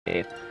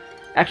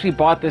Actually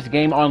bought this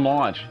game on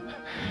launch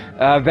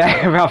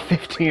back about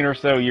 15 or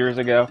so years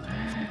ago.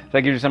 So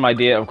that gives you some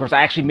idea. Of course,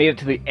 I actually made it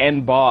to the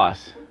end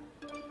boss.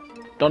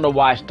 Don't know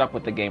why I stuck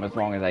with the game as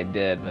long as I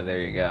did, but there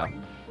you go.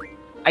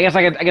 I guess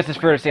it's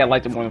fair to say I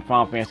liked it more than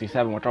Final Fantasy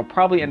VII, which I'll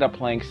probably end up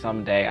playing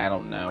someday. I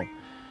don't know.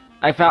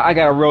 I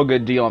got a real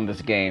good deal on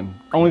this game.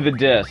 Only the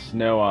discs,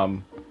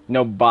 no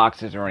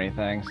boxes or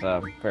anything.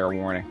 So fair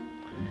warning.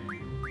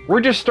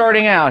 We're just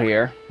starting out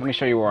here. Let me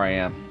show you where I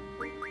am.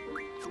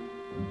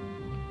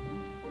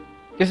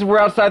 We're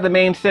outside the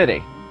main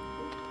city.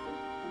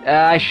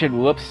 Shouldn't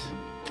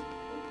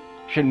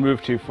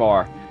move too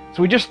far.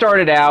 So we just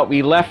started out.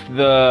 We left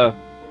the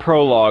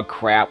prologue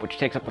crap, which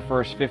takes up the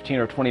first 15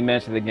 or 20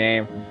 minutes of the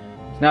game.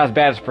 It's not as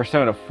bad as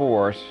Persona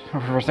 4, or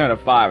Persona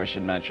 5, I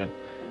should mention.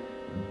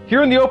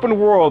 Here in the open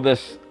world,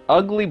 this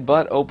ugly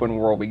but open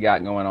world we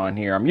got going on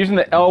here. I'm using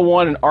the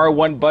L1 and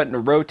R1 button to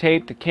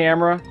rotate the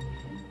camera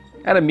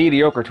at a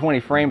mediocre 20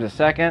 frames a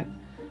second.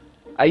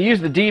 I use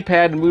the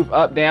D-pad to move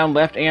up, down,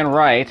 left, and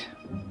right.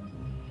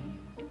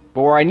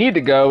 But where I need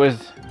to go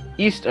is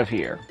east of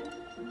here.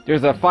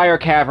 There's a fire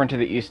cavern to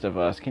the east of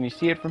us. Can you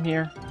see it from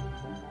here?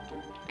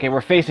 Okay,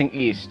 we're facing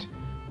east.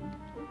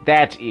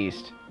 That's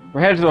east. We're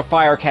headed to the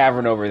fire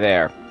cavern over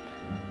there.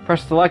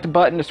 Press the select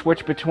button to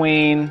switch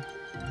between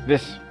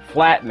this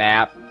flat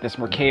map, this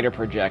Mercator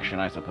projection,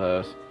 I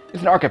suppose.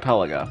 It's an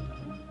archipelago.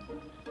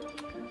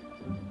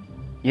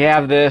 You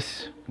have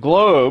this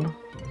globe,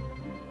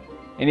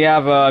 and you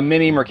have a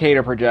mini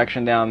Mercator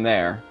projection down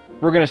there.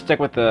 We're going to stick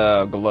with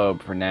the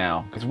globe for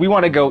now, because we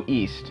want to go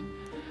east.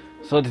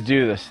 So let's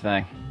do this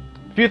thing.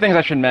 A few things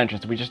I should mention.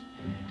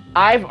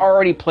 I've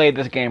already played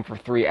this game for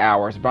 3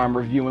 hours, but I'm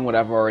reviewing what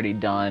I've already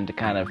done to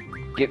kind of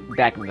get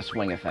back into the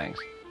swing of things.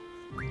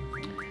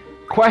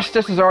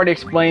 Questus has already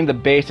explained the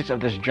basics of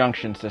this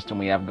junction system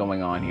we have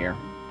going on here.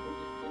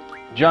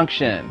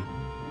 Junction.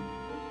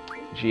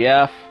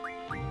 GF.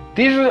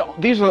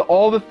 These are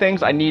all the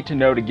things I need to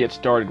know to get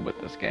started with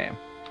this game.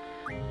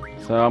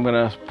 So I'm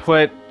going to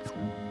put...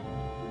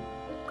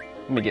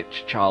 Let me get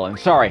T'Challa in.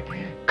 Sorry.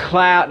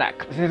 Cloud.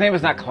 His name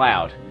is not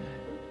Cloud.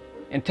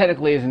 And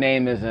technically his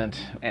name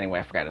isn't... Anyway,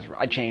 I forgot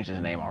I changed his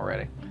name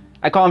already.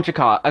 I call him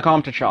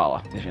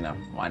T'Challa, as you know.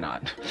 Why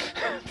not?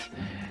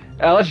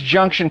 Let's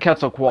junction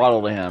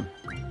Quetzalcoatl to him.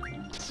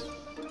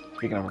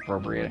 Speaking of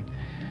appropriating.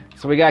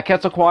 So we got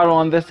Quetzalcoatl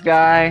on this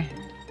guy.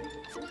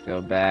 Let's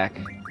go back.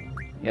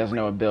 He has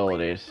no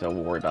abilities, so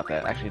we'll worry about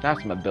that. Actually, he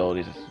has some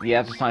abilities. He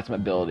has to assign some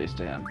abilities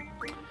to him.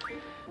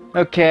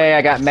 Okay,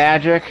 I got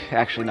magic.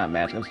 Actually, not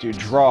magic. Let's do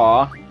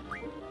draw.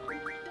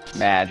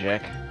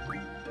 Magic.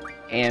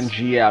 And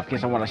GF, in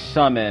case I want to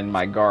summon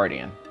my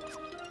guardian.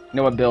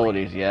 No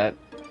abilities yet.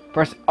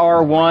 Press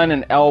R1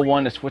 and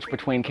L1 to switch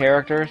between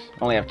characters.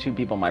 I only have 2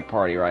 people in my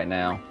party right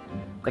now.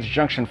 Let's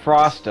junction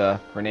Frosta.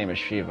 Her name is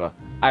Shiva.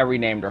 I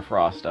renamed her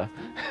Frosta.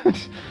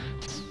 Let's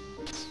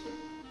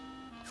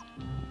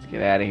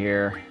get out of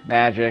here.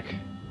 Magic.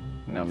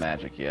 No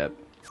magic yet.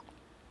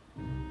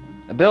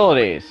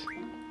 Abilities.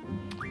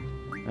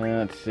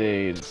 Let's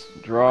see.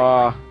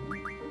 Draw.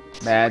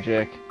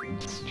 Magic.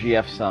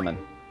 GF summon.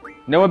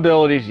 No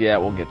abilities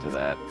yet. We'll get to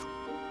that.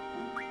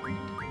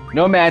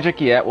 No magic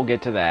yet. We'll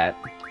get to that.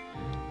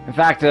 In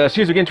fact, as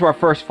soon as we get into our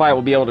first fight,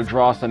 we'll be able to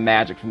draw some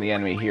magic from the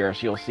enemy here,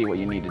 so you'll see what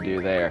you need to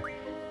do there.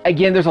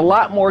 Again, there's a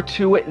lot more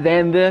to it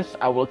than this.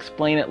 I will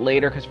explain it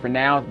later, because for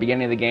now, at the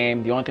beginning of the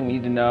game, the only thing we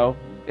need to know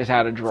is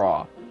how to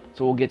draw.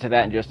 So we'll get to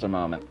that in just a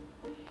moment.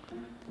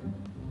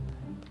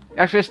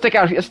 Actually,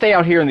 let's stay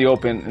out here in the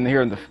open,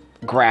 here in the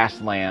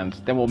grasslands.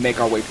 Then we'll make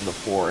our way through the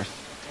forest.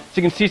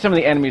 So you can see some of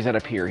the enemies that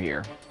appear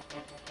here.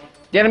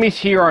 The enemies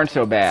here aren't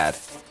so bad.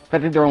 I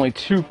think there are only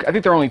two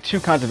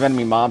kinds of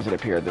enemy mobs that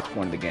appear at this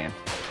point in the game.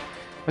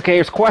 Okay,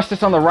 here's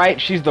Questus on the right.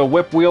 She's the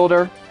whip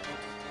wielder.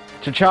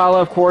 T'Challa,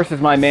 of course,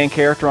 is my main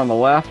character on the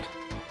left.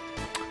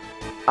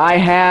 I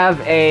have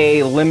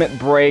a limit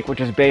break, which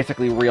is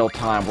basically real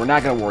time. We're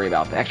not going to worry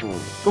about that. Actually,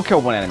 we'll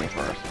kill one enemy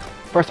first.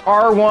 Press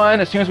R1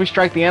 as soon as we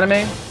strike the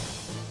enemy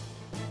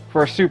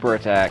for a super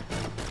attack.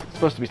 It's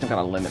supposed to be some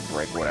kind of limit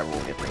break, whatever.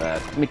 We'll get to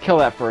that. Let me kill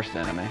that first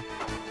enemy.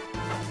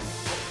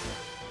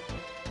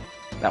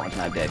 That one's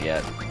not dead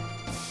yet.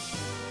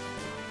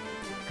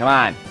 Come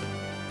on.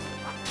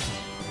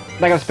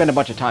 I'm not gonna spend a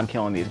bunch of time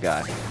killing these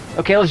guys.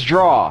 Okay, let's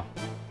draw.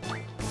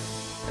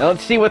 Now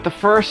let's see what the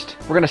first...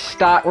 We're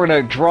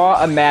gonna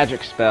draw a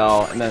magic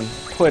spell and then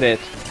put it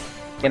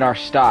in our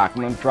stock.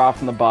 I'm gonna draw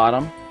from the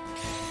bottom.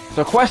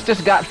 So Questus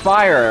got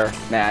fire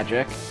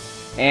magic,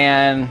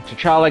 and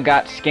T'Challa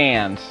got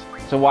scans.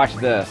 So watch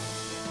this.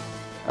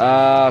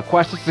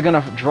 Questus is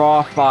gonna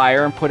draw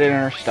fire and put it in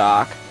her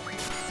stock.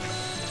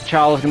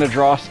 T'Challa's gonna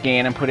draw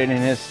scan and put it in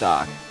his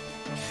stock.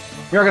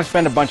 We're not going to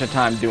spend a bunch of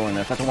time doing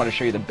this. I just want to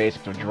show you the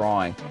basics of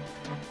drawing.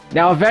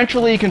 Now,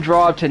 eventually you can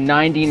draw up to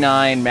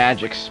 99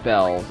 magic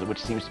spells, which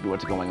seems to be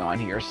what's going on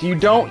here. So you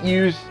don't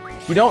use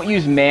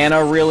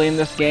mana really in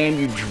this game.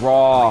 You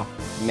draw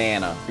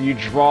mana. Or you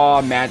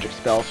draw magic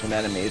spells from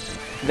enemies,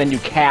 then you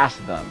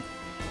cast them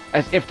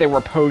as if they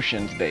were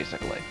potions,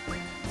 basically.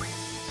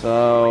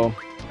 So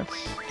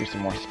Let's do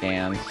some more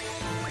scans.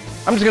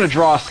 I'm just gonna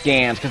draw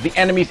scans, because the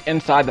enemies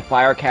inside the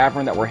fire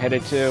cavern that we're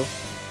headed to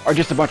are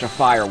just a bunch of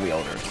fire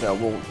wielders, so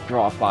we'll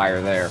draw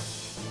fire there,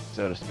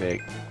 so to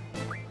speak.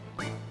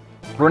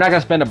 We're not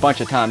gonna spend a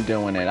bunch of time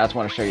doing it. I just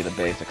want to show you the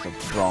basics of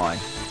drawing.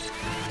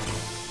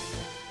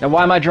 Now,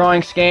 why am I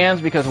drawing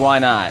scans? Because why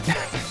not?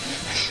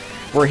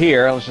 We're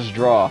here, let's just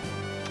draw.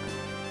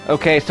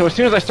 Okay, so as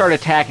soon as I start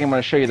attacking, I'm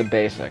gonna show you the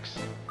basics.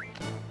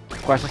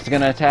 Questus is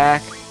gonna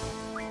attack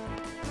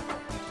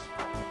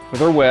with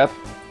her whip.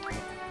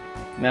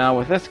 Now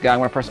with this guy, I'm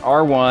gonna press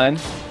R1.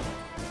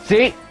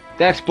 See?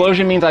 That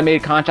explosion means I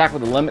made contact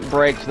with the limit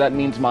break, so that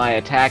means my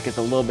attack is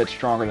a little bit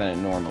stronger than it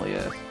normally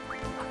is.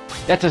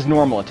 That's his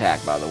normal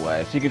attack, by the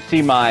way. So you can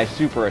see my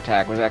super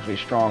attack was actually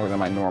stronger than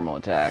my normal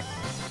attack.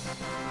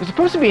 There's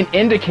supposed to be an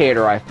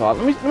indicator, I thought.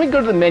 Let me go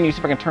to the menu, see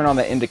if I can turn on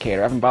the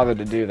indicator. I haven't bothered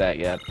to do that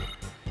yet. So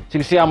you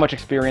can see how much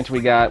experience we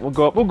got. We'll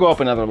go up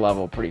another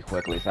level pretty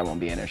quickly, so that won't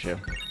be an issue.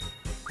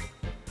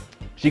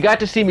 So you got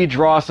to see me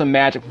draw some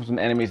magic from some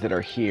enemies that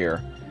are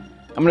here.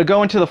 I'm going to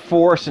go into the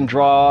forest and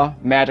draw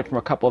magic from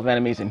a couple of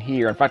enemies in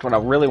here. In fact, what I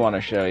really want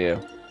to show you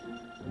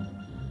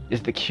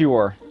is the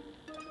cure,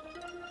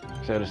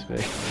 so to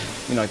speak.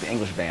 You know, like the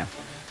English band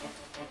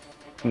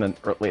from the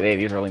late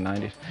 80s, early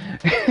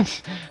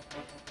 90s.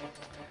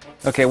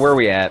 Okay, where are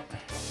we at?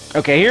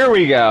 Okay, here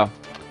we go.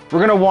 We're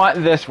going to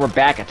want this. We're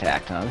back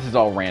attacked, huh? This is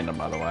all random,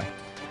 by the way.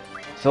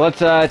 So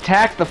let's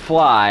attack the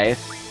flies.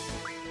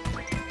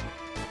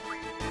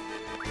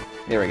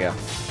 There we go.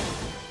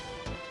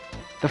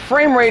 The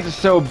frame rate is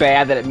so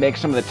bad that it makes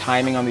some of the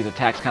timing on these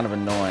attacks kind of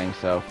annoying,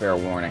 so fair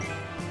warning.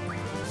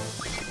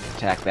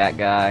 Attack that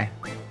guy.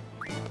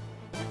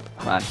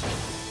 Come on.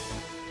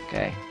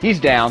 Okay, he's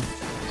down.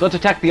 So let's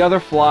attack the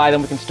other fly,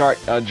 then we can start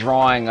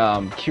drawing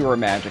cure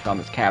magic on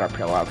this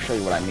caterpillar. I'll show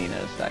you what I mean in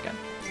a second.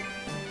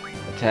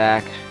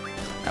 Attack.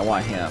 I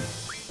want him.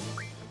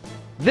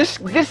 This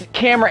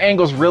camera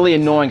angle is really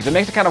annoying because it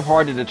makes it kind of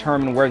hard to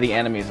determine where the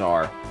enemies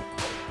are.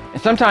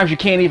 And sometimes you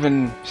can't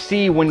even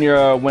see when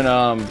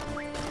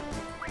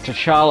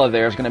T'Challa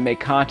there is going to make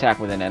contact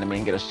with an enemy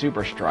and get a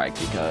super strike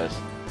because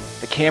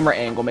the camera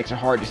angle makes it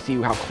hard to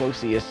see how close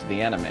he is to the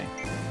enemy.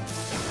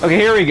 Okay,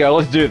 here we go.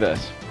 Let's do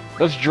this.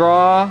 Let's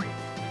draw,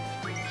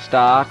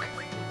 stock,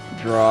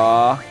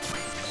 draw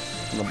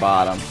from the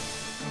bottom.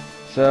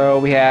 So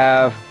we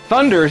have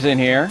thunders in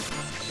here,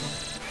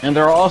 and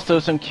there are also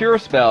some cure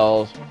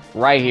spells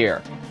right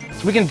here.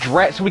 So we can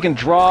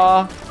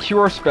draw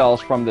cure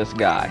spells from this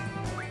guy.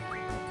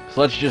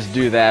 So let's just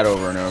do that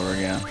over and over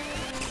again.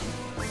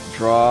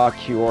 Draw,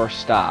 cure,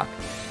 stock.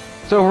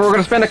 So we're going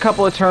to spend a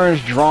couple of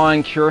turns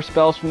drawing cure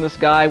spells from this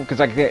guy, because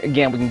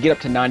again, we can get up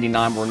to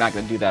 99, but we're not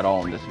going to do that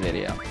all in this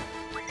video.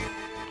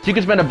 So you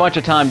can spend a bunch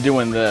of time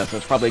doing this, so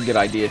it's probably a good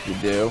idea if you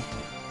do,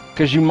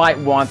 because you might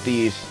want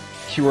these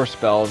cure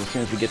spells as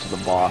soon as we get to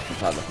the boss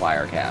inside the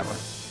fire cavern.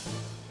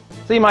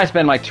 So you might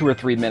spend like 2 or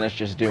 3 minutes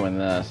just doing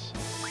this.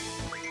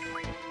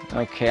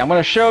 Okay, I'm going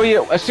to show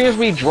you, as soon as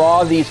we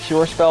draw these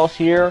cure spells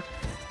here,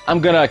 I'm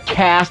going to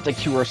cast a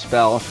cure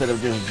spell instead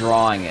of just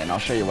drawing it, and I'll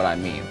show you what I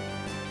mean.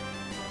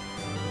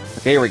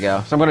 Okay, here we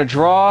go. So I'm going to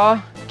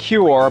draw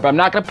cure, but I'm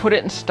not going to put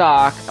it in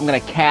stock, I'm going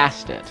to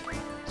cast it.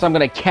 So I'm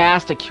going to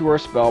cast a cure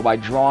spell by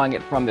drawing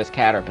it from this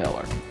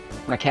caterpillar.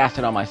 I'm going to cast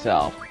it on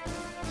myself.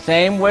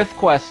 Same with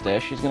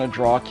Questus, she's going to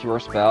draw a cure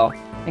spell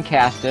and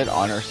cast it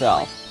on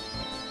herself.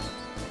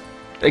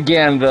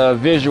 Again, the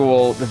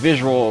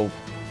visual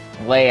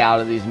layout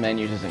of these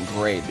menus isn't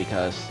great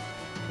because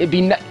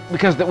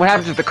what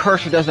happens is the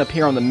cursor doesn't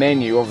appear on the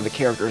menu over the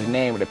character's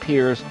name, it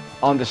appears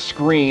on the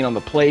screen on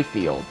the play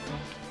field.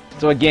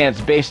 So again,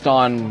 it's based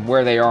on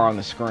where they are on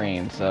the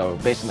screen, so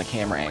based on the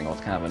camera angle,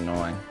 it's kind of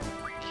annoying.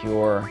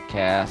 Cure,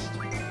 cast,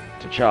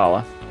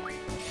 T'Challa.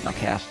 I'll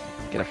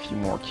get a few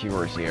more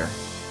cures here.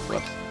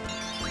 Whoops.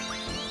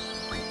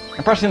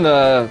 I'm pressing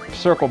the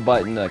circle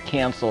button to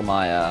cancel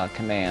my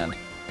command.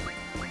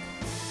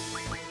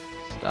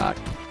 Stock.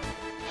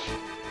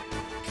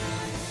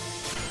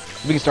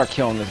 We can start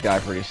killing this guy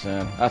pretty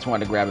soon. I just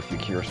wanted to grab a few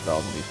cure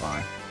spells and be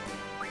fine.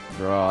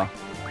 Draw.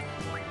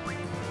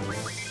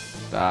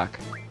 Stock.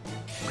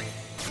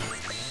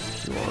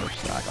 Cure,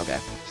 stock. Okay.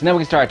 So now we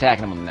can start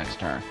attacking him on the next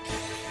turn.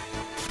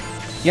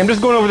 Yeah, I'm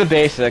just going over the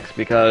basics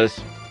because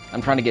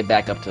I'm trying to get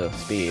back up to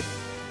speed.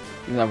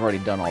 Even though I've already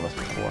done all this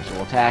before. So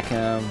we'll attack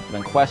him,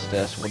 then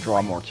Questus, we'll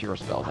draw more cure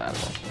spells out of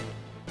him.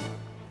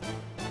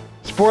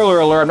 Spoiler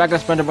alert, I'm not going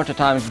to spend a bunch of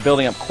time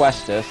building up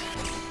Questus.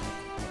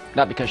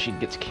 Not because she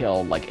gets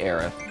killed like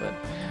Aerith,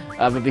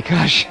 but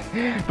because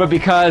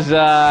just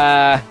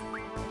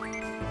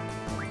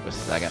a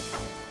second.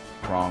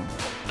 Wrong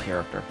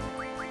character.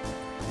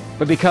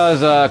 But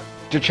because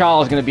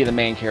T'Challa is going to be the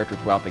main character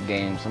throughout the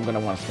game, so I'm going to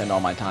want to spend all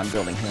my time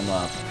building him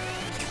up.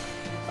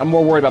 I'm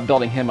more worried about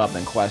building him up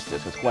than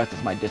Questus, because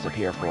Questus might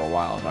disappear for a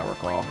while, as I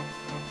recall.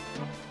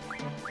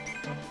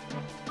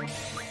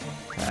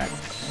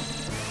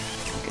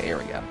 Okay, here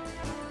we go.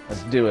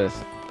 Let's do this.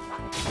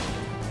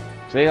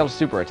 See, that was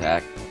super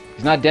attack.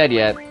 He's not dead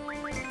yet.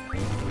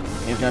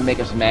 He's gonna make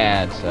us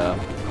mad, so...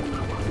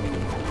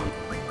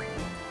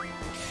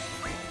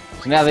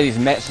 So now that he's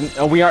mad...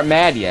 Oh, we aren't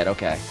mad yet,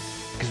 okay.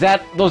 Because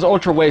those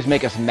ultra waves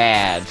make us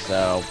mad,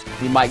 so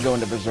we might go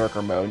into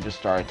berserker mode and just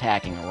start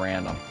attacking at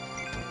random.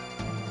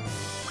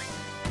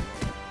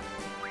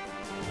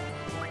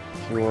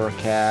 Cure,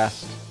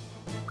 cast,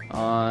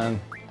 on,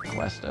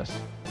 Questus.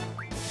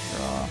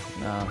 Draw,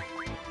 no.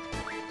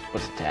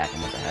 Let's attack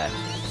him, what the heck.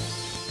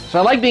 So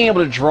I like being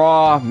able to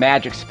draw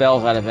magic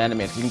spells out of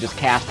enemies, so you can just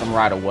cast them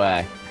right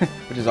away,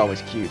 which is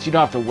always cute. So you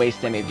don't have to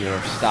waste any of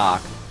your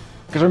stock.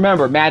 Because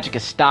remember, magic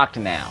is stocked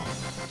now.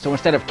 So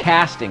instead of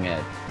casting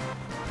it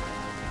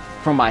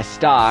from my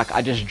stock,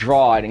 I just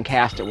draw it and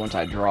cast it once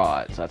I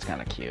draw it. So that's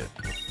kind of cute.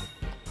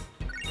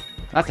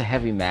 Lots of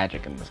heavy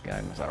magic in this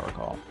game, as I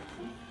recall.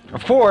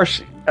 Of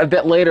course, a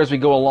bit later as we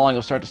go along,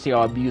 you'll start to see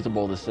how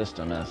abusable the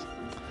system is.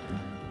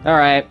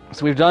 Alright,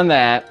 so we've done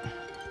that.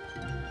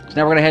 So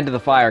now we're going to head to the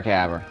fire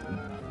cavern.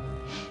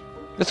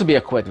 This will be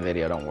a quick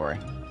video, don't worry.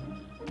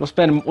 We'll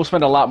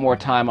spend a lot more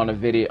time on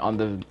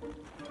the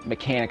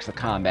mechanics of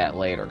combat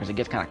later, because it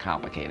gets kind of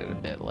complicated a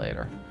bit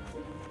later.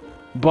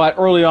 But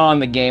early on in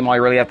the game, all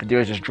you really have to do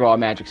is just draw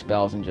magic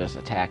spells and just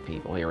attack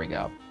people. Here we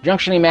go.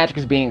 Junctioning magic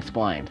is being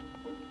explained.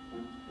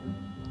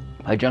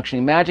 By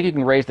junctioning magic, you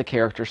can raise the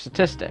character's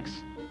statistics.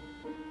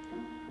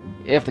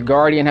 If the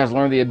Guardian has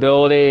learned the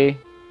ability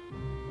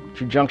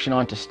to junction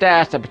onto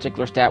stats, that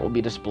particular stat will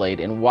be displayed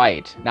in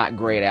white, not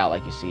grayed out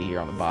like you see here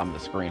on the bottom of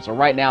the screen. So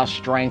right now,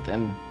 strength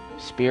and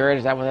spirit,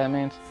 is that what that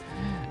means?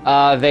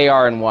 They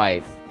are in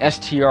white.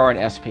 STR and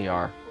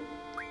SPR.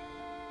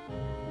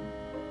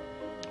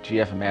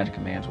 GF and magic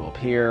commands will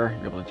appear.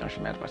 You're able to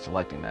junction magic by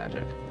selecting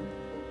magic.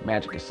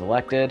 Magic is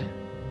selected.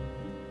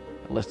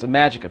 A list of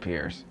magic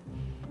appears.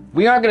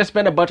 We aren't going to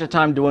spend a bunch of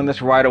time doing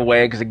this right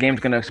away because the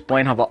game's going to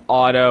explain how the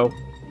auto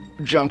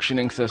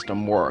junctioning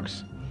system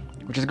works,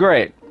 which is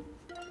great.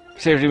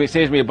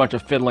 Saves me a bunch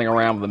of fiddling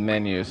around with the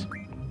menus.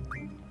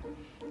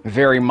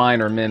 Very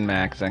minor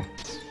min-maxing.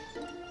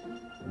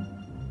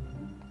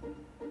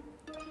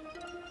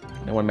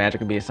 And one magic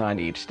can be assigned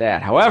to each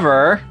stat.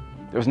 However,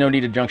 there's no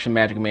need to junction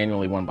magic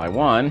manually one by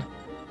one.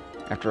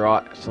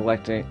 After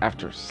select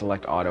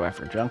auto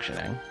after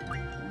junctioning,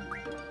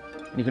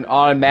 you can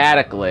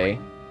automatically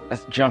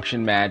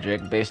junction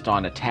magic based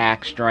on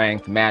attack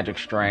strength, magic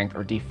strength,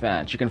 or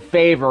defense. You can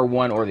favor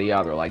one or the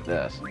other like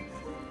this.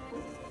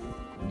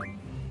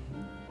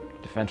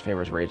 Defense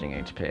favors raising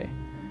HP.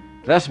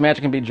 Thus,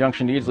 magic can be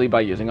junctioned easily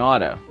by using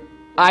auto.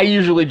 I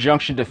usually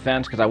junction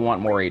defense because I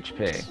want more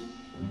HP,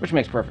 which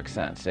makes perfect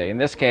sense. See, in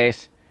this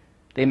case,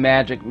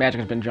 magic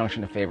has been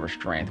junctioned to favor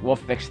strength. We'll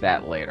fix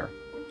that later.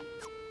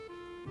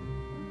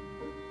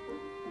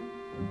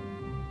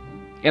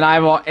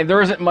 And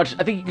there isn't much.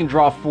 I think you can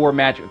draw 5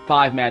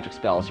 magic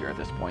spells here at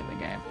this point in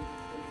the game.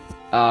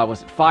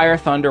 Was it Fire,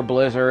 Thunder,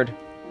 Blizzard,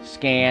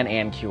 Scan,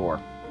 and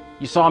Cure?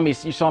 You saw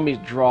me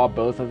draw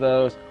both of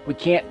those. We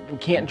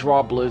can't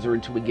draw Blizzard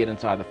until we get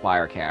inside the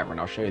fire cavern.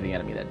 I'll show you the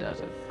enemy that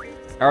does it.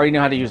 I already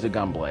know how to use the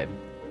gunblade.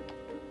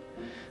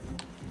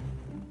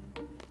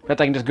 In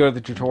fact, I can just go to the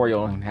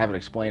tutorial and have it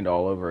explained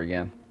all over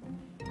again.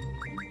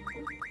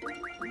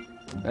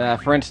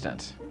 For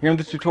instance, here in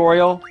the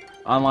tutorial,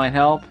 online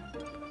help,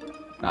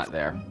 not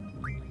there.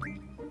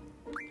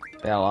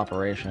 Battle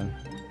operation.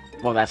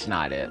 Well, that's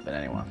not it, but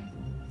anyway.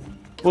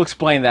 We'll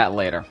explain that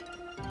later.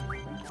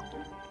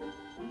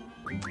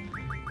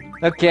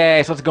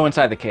 Okay, so let's go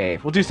inside the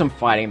cave. We'll do some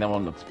fighting, then we'll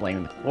end up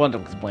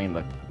explaining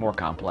the more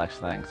complex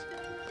things.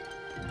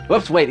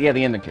 Whoops, wait, yeah,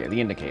 the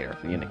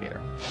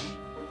indicator.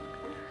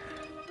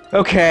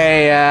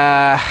 Okay,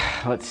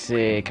 let's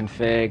see,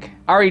 config.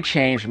 I already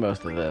changed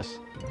most of this.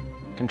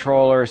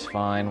 Controllers,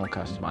 fine, we'll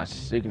customize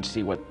so you can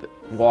see what the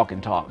walk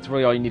and talk. It's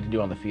really all you need to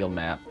do on the field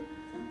map.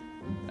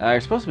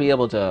 You're supposed to be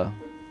able to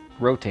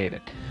rotate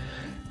it,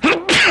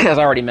 as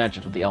I already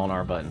mentioned with the L and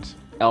R buttons.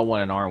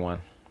 L1 and R1.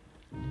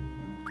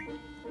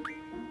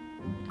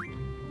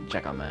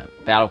 Check on that.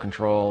 Battle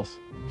controls.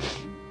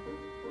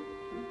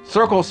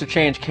 Circles to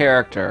change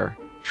character.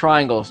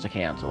 Triangles to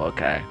cancel.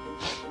 Okay.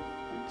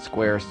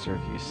 Squares to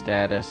review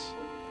status.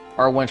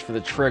 R1's for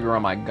the trigger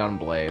on my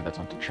gunblade. That's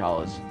on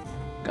T'Challa's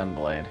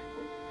gunblade.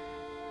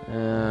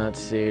 Let's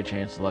see.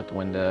 Change select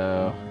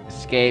window.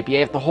 Escape. Yeah, you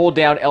have to hold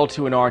down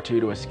L2 and R2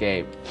 to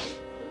escape.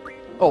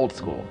 Old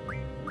school.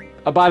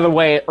 By the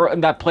way,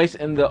 in that place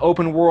in the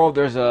open world,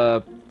 there's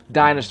a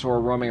dinosaur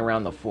roaming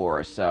around the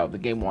forest, so the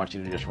game wants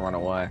you to just run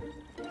away.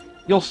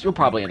 You'll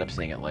probably end up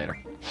seeing it later.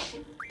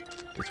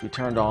 Because we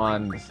turned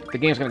on... The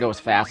game's going to go as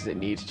fast as it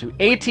needs to.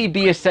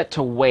 ATB is set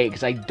to wait,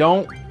 because I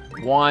don't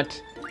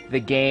want the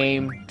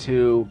game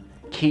to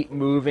keep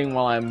moving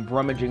while I'm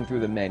rummaging through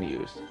the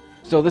menus.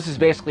 So this is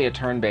basically a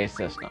turn-based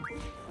system.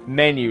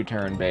 Menu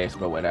turn-based,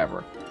 but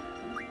whatever.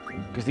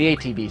 Because the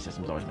ATB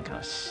system's always been kind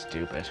of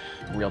stupid.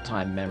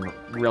 Real-time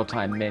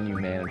menu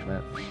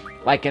management.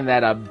 Like in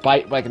that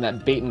Bait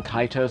and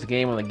Kaitos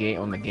game on the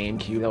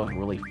GameCube, that was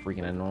really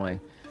freaking annoying.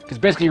 Because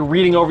basically you're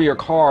reading over your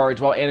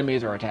cards while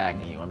enemies are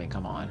attacking you. I mean,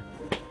 come on.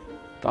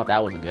 Thought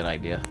that was a good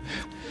idea.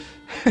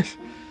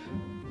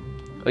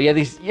 Oh yeah,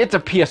 it's a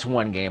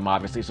PS1 game,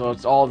 obviously, so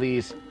it's all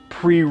these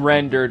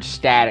pre-rendered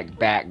static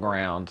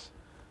backgrounds.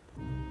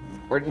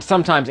 Or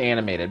sometimes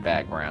animated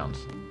backgrounds.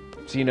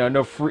 So, you know,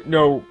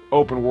 no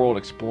open world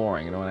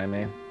exploring, you know what I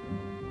mean?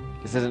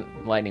 This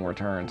isn't Lightning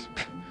Returns.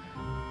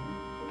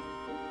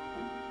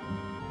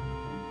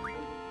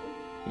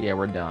 Yeah,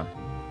 we're done.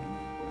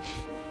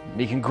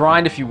 You can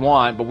grind if you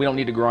want, but we don't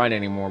need to grind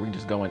anymore. We can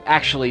just go in.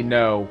 Actually,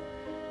 no.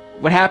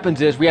 What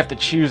happens is we have to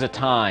choose a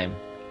time.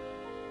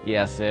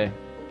 Yeah, see?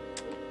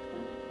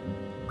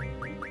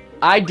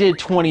 I did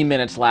 20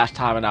 minutes last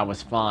time and I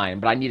was fine,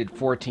 but I needed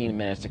 14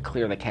 minutes to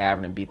clear the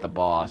cavern and beat the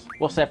boss.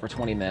 We'll set for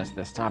 20 minutes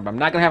this time, but I'm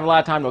not going to have a lot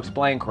of time to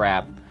explain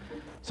crap,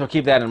 so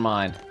keep that in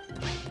mind.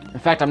 In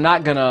fact, I'm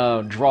not going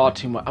to draw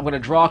too much. I'm going to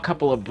draw a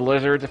couple of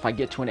blizzards if I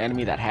get to an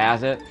enemy that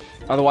has it.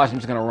 Otherwise, I'm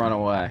just going to run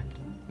away.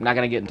 I'm not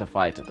going to get into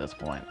fights at this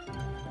point.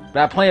 But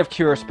I have plenty of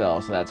cure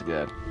spells, so that's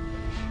good.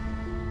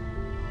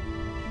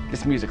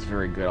 This music's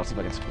very good. I'll see if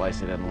I can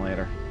splice it in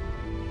later.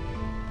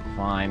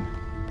 Fine.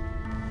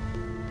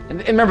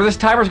 And remember, this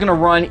timer's going to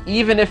run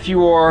even if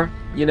you're,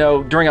 you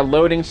know, during a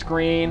loading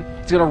screen.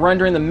 It's going to run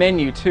during the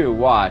menu, too.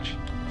 Watch.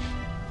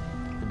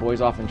 The boys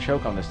often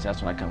choke on this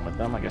test when I come with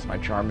them. I guess my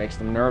charm makes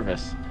them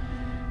nervous.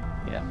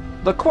 Yeah.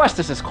 The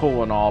Questus is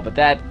cool and all, but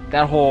that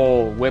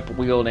whole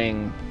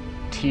whip-wielding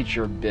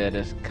teacher bit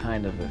is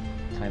kind of a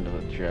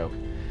joke.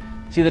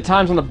 See, the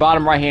time's on the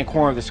bottom right-hand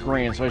corner of the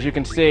screen, so as you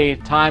can see,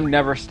 time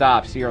never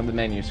stops here on the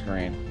menu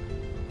screen.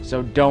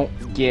 So don't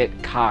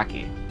get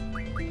cocky.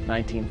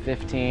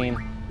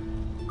 1915.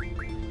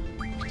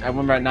 I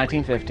remember at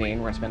 1915.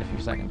 We're going to spend a few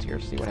seconds here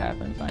to see what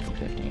happens.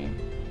 1915.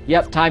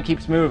 Yep, time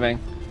keeps moving.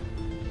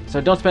 So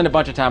don't spend a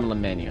bunch of time on the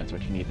menu. That's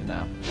what you need to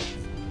know.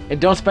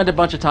 And don't spend a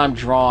bunch of time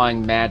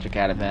drawing magic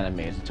out of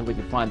enemies until we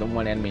can find the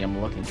one enemy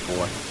I'm looking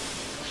for.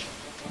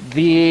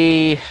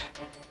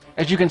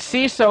 As you can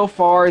see so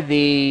far,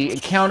 the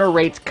encounter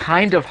rate's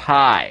kind of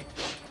high.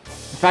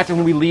 In fact,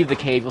 when we leave the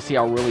cave, you'll see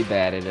how really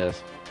bad it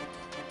is.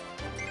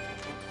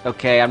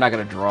 Okay, I'm not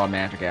going to draw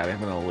magic out of it.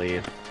 I'm going to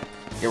leave.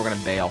 Yeah, we're going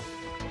to bail.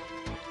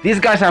 These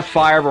guys have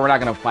fire, but we're not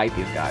going to fight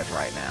these guys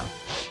right now.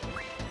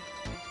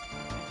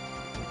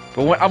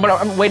 But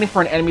I'm waiting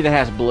for an enemy that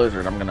has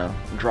blizzard. I'm going to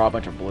draw a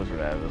bunch of blizzard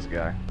out of this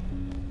guy.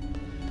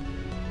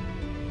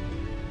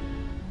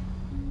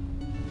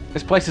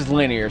 This place is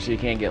linear, so you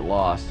can't get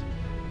lost.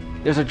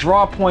 There's a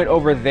draw point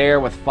over there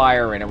with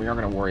fire in it. We aren't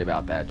going to worry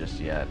about that just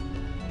yet.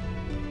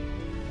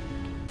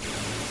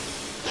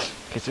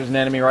 Okay, so there's an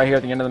enemy right here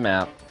at the end of the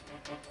map.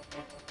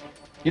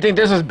 You think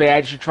this is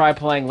bad? You should try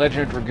playing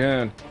Legend of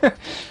Dragoon.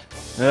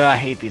 I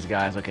hate these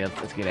guys. Okay,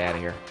 let's get out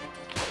of here.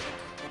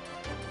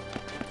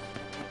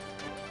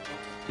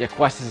 Yeah,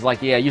 Quest is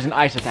like, yeah, use an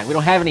ice attack. We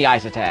don't have any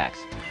ice attacks.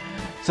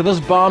 So those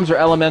bombs are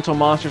elemental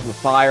monsters with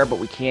fire, but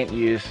we can't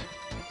use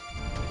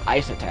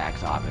ice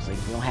attacks, obviously,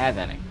 because we don't have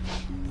any.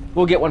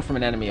 We'll get one from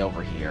an enemy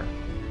over here.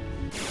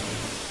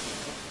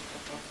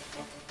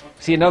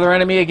 See another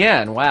enemy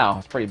again. Wow,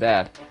 that's pretty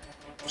bad.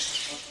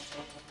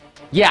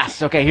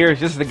 Yes, okay,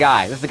 this is the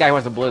guy. This is the guy who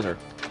has the blizzard.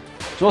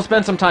 So we'll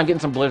spend some time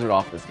getting some blizzard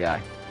off this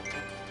guy.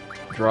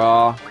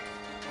 Draw.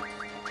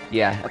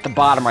 Yeah, at the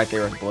bottom right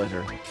there is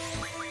blizzard.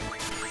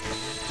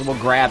 So we'll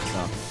grab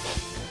some.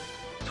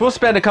 So we'll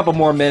spend a couple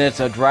more minutes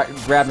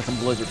grabbing some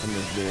blizzard from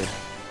this dude.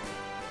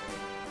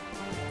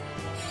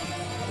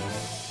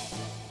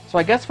 So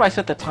I guess if I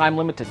set the time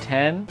limit to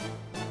 10,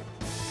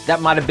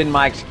 that might have been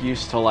my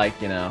excuse to, like,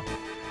 you know,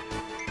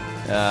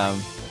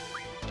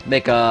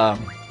 make a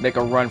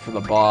run for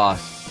the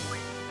boss.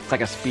 It's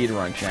like a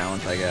speedrun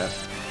challenge, I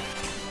guess.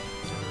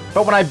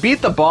 But when I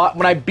beat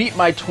when I beat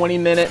my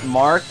 20-minute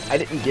mark, I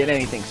didn't get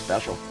anything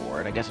special for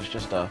it. I guess it's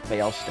just a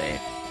fail state.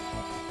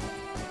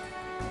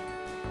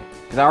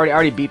 Because I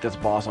already beat this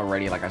boss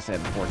already, like I said,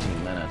 in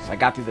 14 minutes. I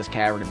got through this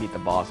cavern to beat the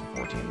boss in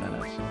 14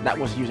 minutes. That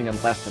was using a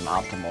less than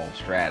optimal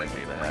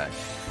strategy, but hey,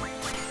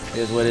 it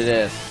is what it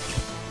is.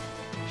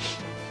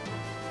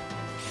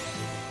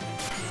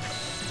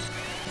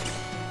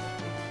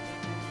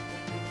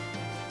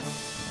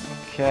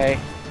 Okay.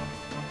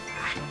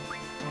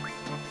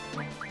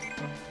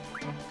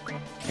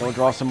 Yeah, we'll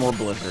draw some more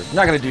blizzards. I'm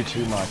not going to do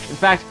too much. In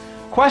fact,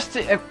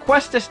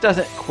 Questus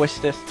doesn't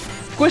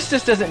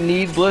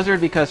need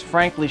blizzard because,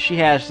 frankly, she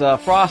has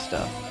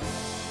Frosta,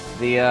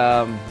 the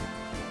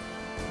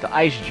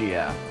ice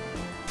GF.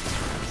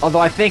 Although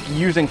I think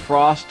using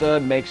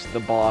Frosta makes the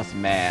boss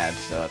mad,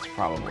 so it's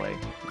probably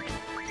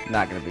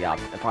not going to be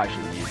optimal. I probably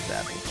shouldn't use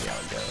that, but we'll see how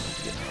it goes once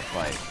we get to the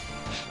fight.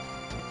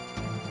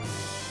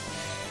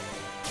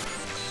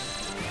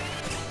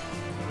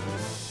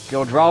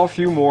 Go draw a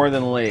few more,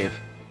 then leave.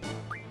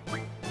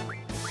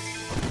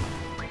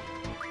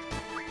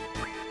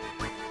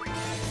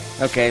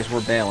 Okay, so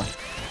we're bailing.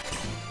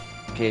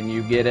 Can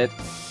you get it?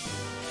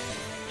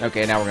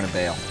 Okay, now we're gonna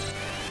bail.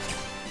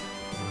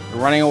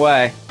 We're running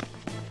away.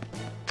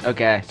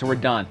 Okay, so we're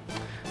done.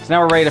 So now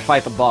we're ready to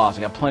fight the boss.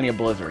 I got plenty of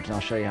blizzards, and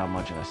I'll show you how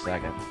much in a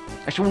second.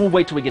 Actually, we'll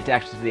wait till we get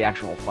to the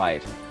actual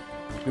fight.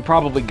 We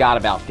probably got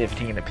about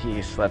 15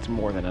 apiece, so that's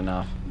more than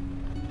enough.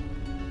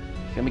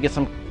 Let me get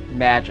some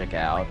magic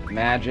out.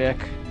 Magic.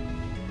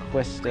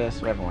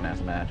 Questus. Everyone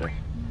has magic.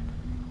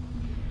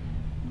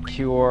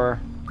 Cure.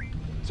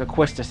 So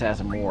Quistis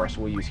has more,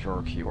 so we'll use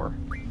Cure.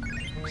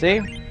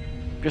 See?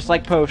 Just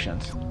like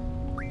potions.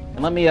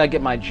 And let me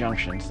get my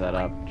junction set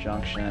up.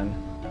 Junction.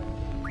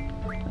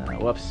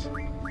 Whoops.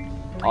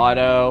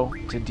 Auto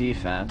to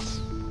defense.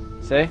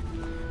 See?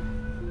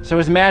 So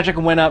his magic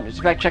went up. In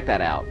fact, check that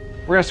out.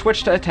 We're going to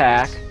switch to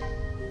attack.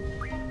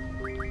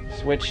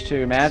 Switch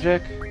to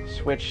magic.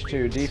 Switch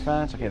to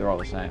defense. Okay, they're all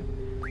the same.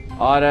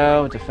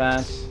 Auto,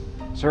 defense.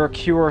 So her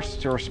cure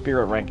to her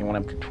spirit ranking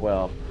went up to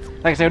 12.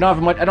 Like I said, I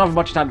don't have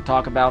much time to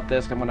talk about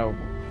this. I'm going to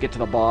get to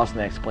the boss and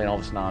then explain all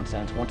this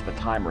nonsense once the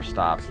timer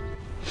stops.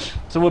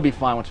 So we'll be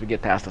fine once we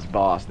get past this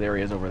boss. There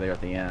he is over there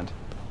at the end.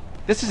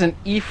 This is an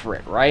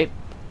Ifrit, right?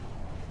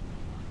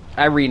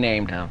 I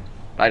renamed him.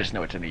 I just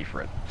know it's an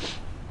Ifrit.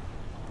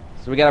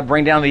 So we gotta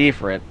bring down the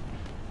Ifrit.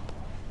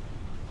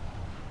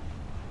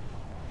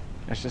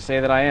 Let's just say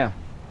that I am.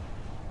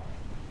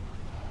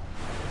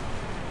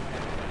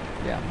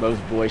 Yeah,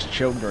 most boys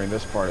choke during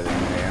this part of the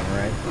game,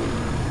 right?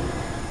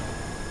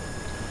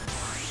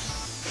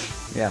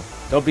 Yeah,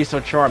 don't be so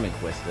charming,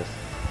 Quistis.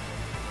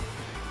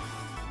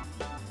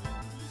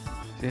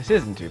 This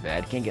isn't too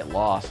bad. Can't get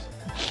lost.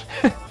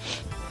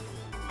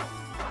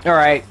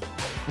 Alright,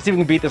 let's see if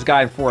we can beat this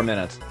guy in 4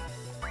 minutes.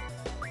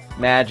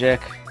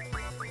 Magic.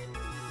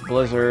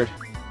 Blizzard.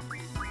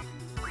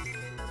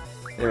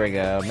 There we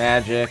go.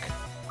 Magic.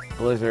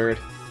 Blizzard.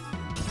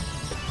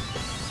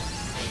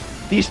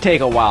 These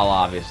take a while,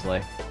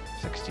 obviously.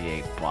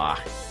 68. Blah.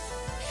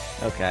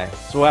 Okay,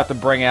 so we'll have to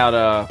bring out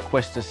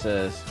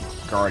Quistis'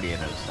 Guardian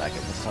in a second.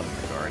 The Southern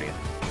Guardian.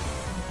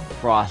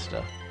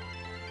 Frosta.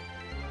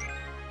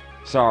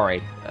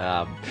 Sorry.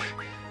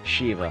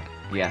 Shiva.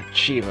 Yeah,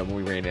 Shiva.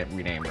 We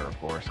renamed her, of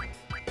course.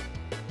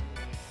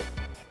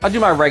 I'll do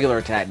my regular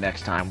attack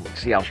next time. We'll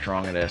see how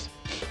strong it is.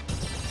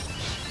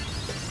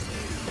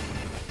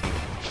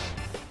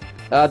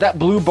 That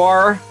blue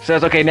bar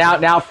says, okay,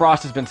 now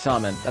Frost has been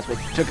summoned. That's what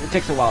it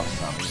takes a while to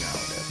summon, you know how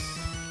it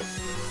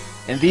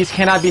is. And these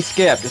cannot be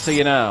skipped, just so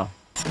you know.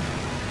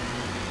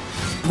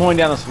 I'm holding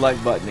down the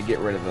select button to get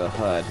rid of the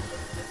HUD.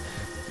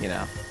 You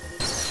know.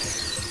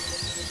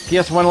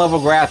 PS1 level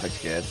graphics,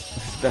 kids.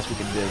 That's the best we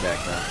could do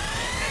back then.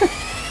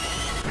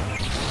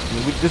 I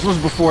mean, this was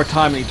before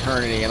Time and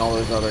Eternity and all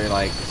those other,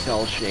 like,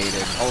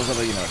 cell-shaded, all those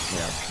other, you know,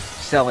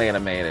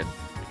 cell-animated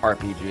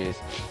RPGs.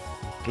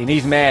 Okay, and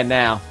he's mad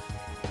now.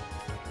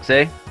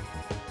 See?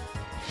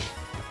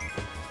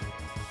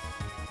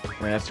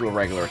 I mean, let's do a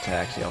regular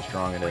attack, see how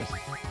strong it is.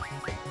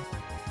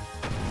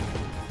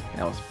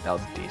 That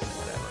was decent,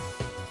 whatever.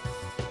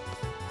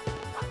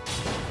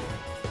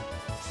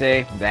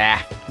 See?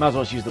 Might as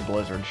well just use the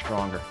Blizzard,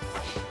 stronger.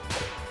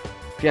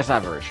 PS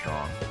not very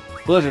strong.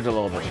 Blizzard's a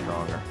little bit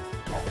stronger.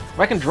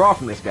 I can draw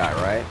from this guy,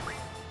 right?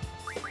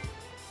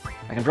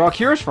 I can draw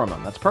cures from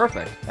him. That's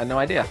perfect. I had no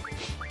idea.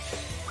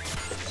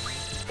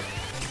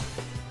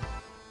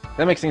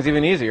 That makes things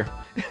even easier.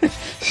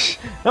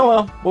 Oh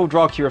well, we'll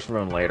draw cures from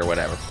him later,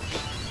 whatever.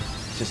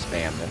 Let's just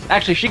spam this.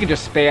 Actually, she can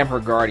just spam her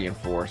Guardian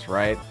Force,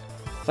 right?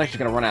 It's like she's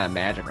gonna run out of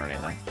magic or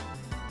anything.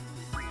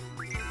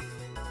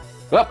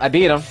 Well, I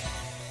beat him.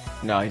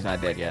 No, he's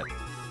not dead yet.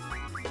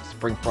 Let's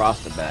bring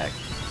Frosta back.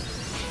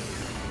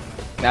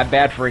 Not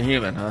bad for a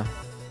human, huh?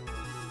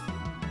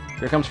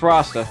 Here comes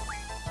Frosta.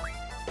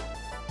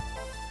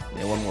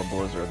 Yeah, one more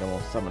Blizzard, then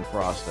we'll summon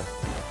Frosta.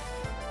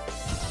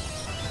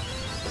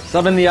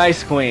 Summon the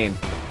Ice Queen.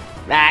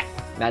 Ah,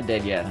 not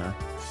dead yet, huh?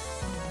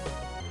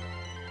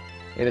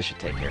 Yeah, this should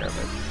take care of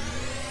it.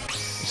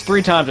 It's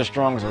 3 times as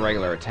strong as a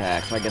regular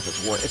attack, so I guess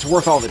it's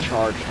worth all the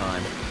charge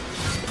time.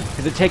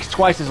 Because it takes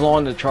twice as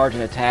long to charge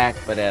an attack,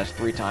 but it has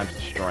 3 times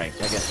the strength,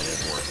 so I guess it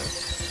is worth it.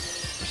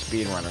 For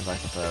speedrunners, I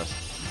suppose.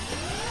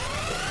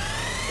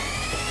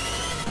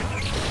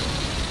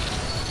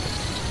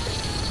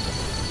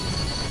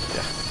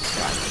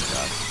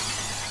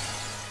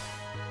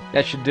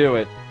 That should do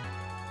it.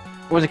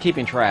 Or was it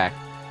keeping track?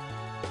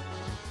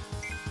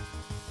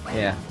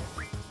 Yeah.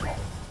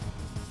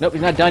 Nope,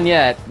 he's not done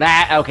yet.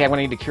 Ah, okay, I'm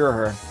gonna need to cure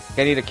her.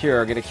 I need a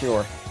cure, get a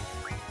cure.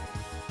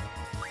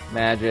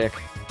 Magic.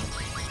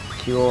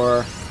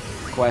 Cure.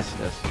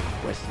 Questus,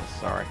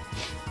 sorry.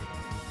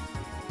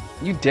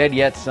 You dead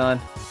yet,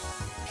 son?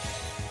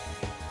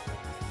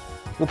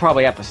 We'll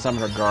probably have to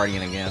summon her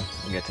Guardian again.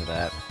 We'll get to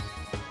that.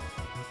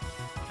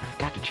 I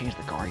forgot to change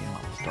the Guardian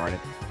level started.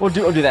 We'll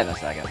do that in a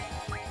second.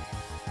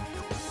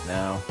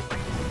 No.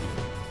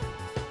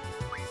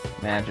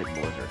 Magic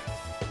Blizzard.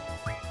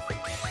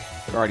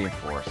 Guardian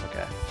Force,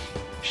 okay.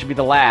 Should be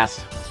the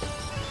last.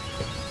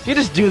 If you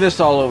just do this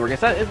all over again,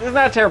 it's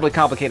not a terribly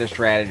complicated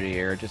strategy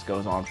here. It just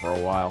goes on for a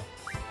while.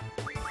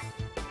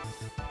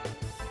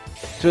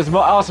 So as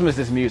awesome as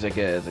this music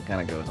is, it kind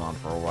of goes on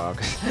for a while,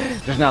 because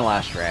there's not a lot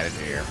of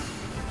strategy here.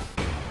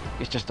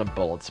 It's just a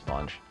bullet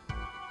sponge.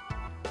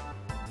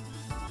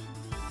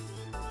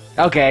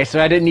 Okay,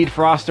 so I didn't need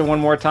Frosta one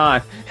more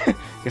time.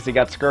 Guess he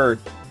got scurred.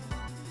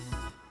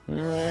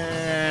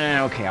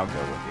 Okay, I'll go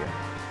with you.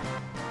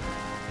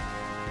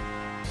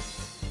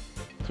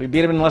 So we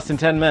beat him in less than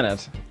 10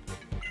 minutes.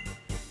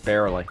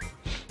 Barely.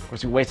 Of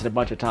course, we wasted a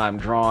bunch of time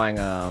drawing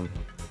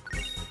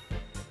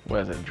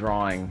what is it?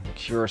 Drawing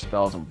cure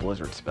spells and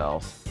blizzard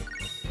spells.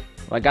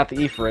 Well, I got the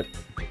Ifrit.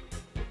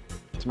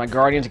 So my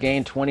guardians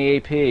gain 20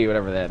 AP,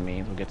 whatever that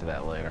means. We'll get to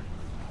that later.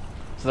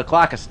 So the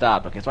clock has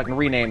stopped. Okay, so I can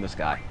rename this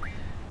guy.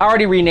 I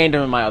already renamed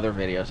him in my other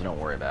videos, so don't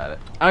worry about it.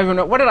 I don't even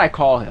know. What did I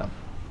call him?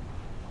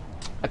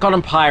 I called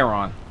him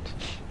Pyron.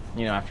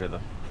 You know, after the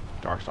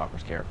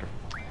Darkstalker's character.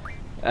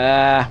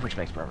 Which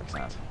makes perfect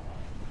sense.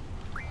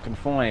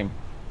 Conflame.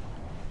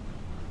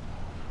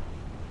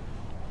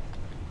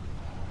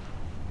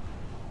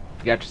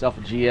 You got yourself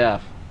a GF.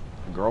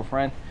 A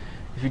girlfriend.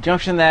 If you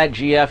junction that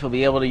GF, you'll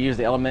be able to use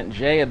the element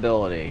J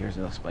ability. Here's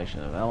an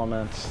explanation of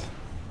elements.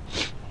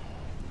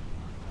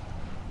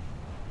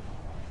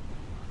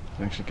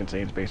 Junction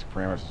contains basic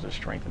parameters such as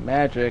strength and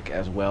magic,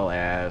 as well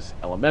as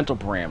elemental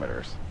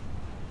parameters.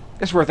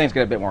 This is where things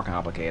get a bit more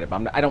complicated,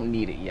 but I don't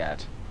need it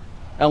yet.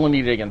 I only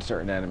need it against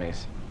certain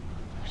enemies.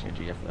 Actually,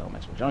 GF with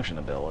elemental junction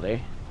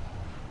ability.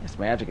 This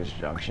magic is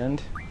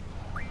junctioned.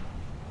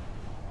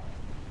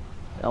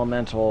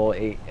 Elemental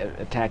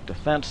attack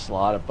defense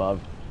slot above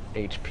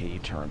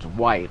HP turns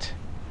white,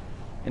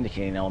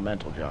 indicating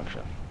elemental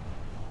junction.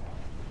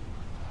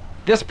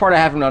 This part I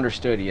haven't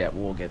understood yet.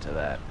 We'll get to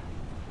that.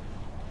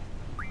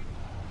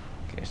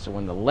 Okay, so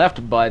when the left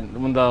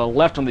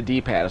on the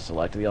D-pad is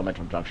selected, the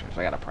elemental junction. So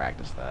I gotta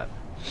practice that.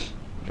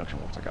 Junction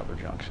looks like other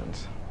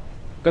junctions.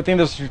 Good thing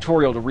there's a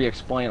tutorial to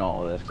re-explain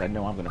all of this, because I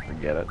know I'm gonna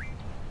forget it.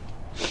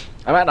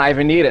 I might not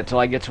even need it till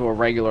I get to a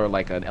regular,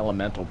 like an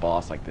elemental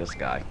boss like this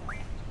guy.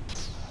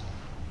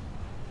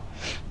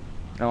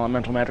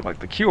 Elemental magic like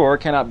the cure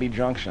cannot be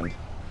junctioned.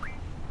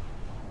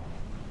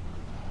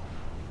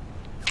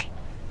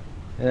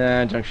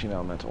 And junction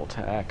elemental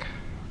attack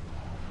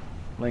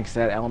links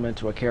that element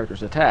to a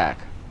character's attack.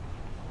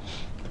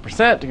 The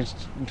percent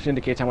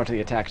indicates how much of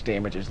the attack's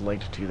damage is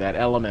linked to that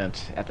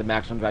element. At the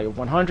maximum value of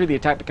 100, the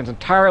attack becomes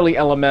entirely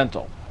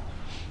elemental,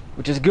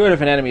 which is good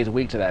if an enemy is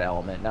weak to that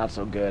element, not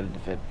so good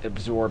if it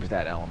absorbs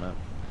that element.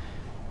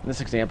 In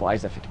this example,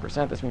 ice at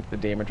 50%. This means the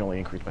damage only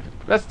increased by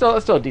 50%.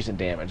 That's still a decent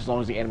damage, as long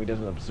as the enemy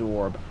doesn't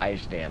absorb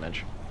ice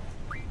damage.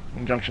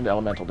 Injunction to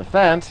elemental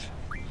defense.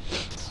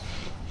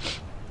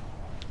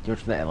 Damage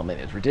from the element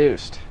is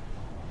reduced.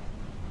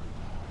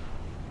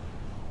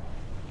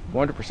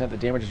 100%, the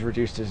damage is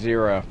reduced to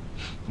 0.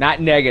 Not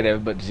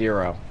negative, but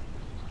 0.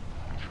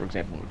 For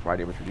example, if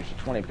Friday was reduced to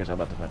 20 because I'm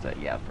about to defense that,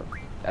 yeah,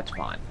 that's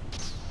fine.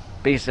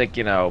 Basic,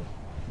 you know,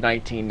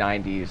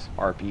 1990s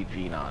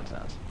RPG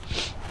nonsense.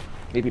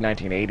 Maybe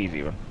 1980s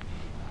even.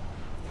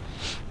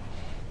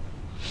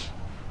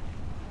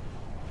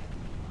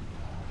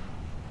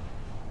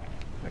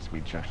 Next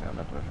speed junction, I'm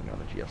not going to know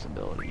the GF's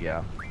ability,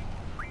 yeah.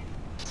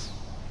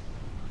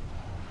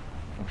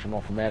 Function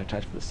multiple magic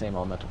types for the same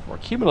elemental for a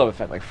cumulative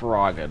effect like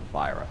Faraga and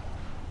Fyra,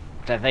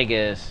 which I think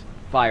is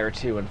Fire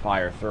 2 and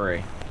Fire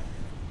 3.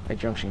 By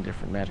junctioning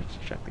different magics to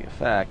check the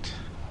effect.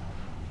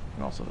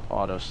 And also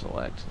auto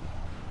select.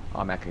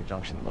 Automatically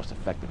junction the most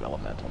effective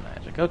elemental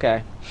magic.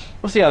 Okay.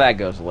 We'll see how that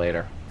goes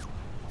later.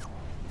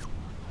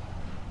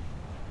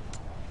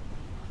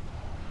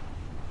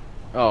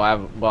 Oh,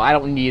 I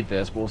don't need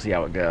this, but we'll see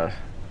how it goes.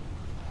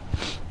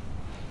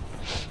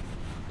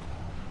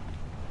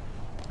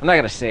 I'm not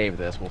going to save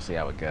this. We'll see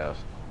how it goes.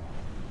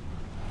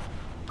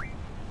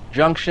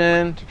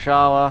 Junction,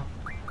 T'Challa,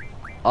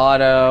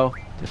 auto,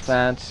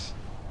 defense,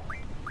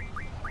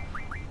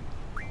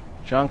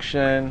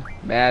 junction,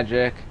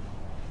 magic,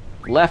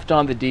 left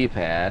on the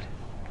D-pad.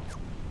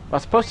 I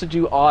was supposed to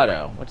do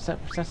auto. What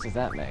sense does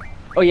that make?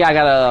 Oh yeah, I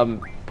gotta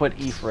put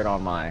Ifrit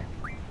on my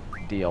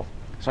deal.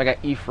 So I got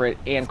Ifrit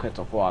and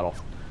Quetzalcoatl.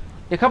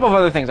 A couple of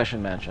other things I should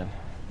mention.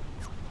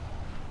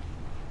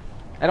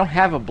 I don't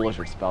have a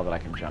blizzard spell that I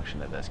can junction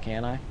to this,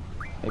 can I?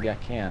 Maybe I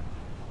can.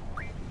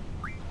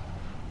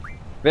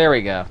 There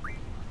we go.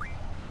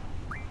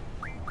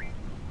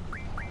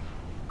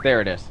 There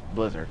it is,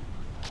 blizzard.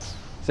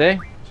 See?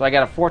 So I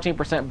got a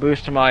 14%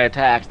 boost to my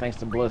attacks thanks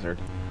to blizzard.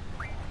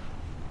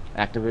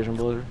 Activision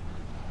blizzard.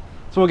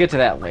 So we'll get to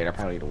that later. I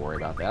probably need to worry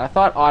about that. I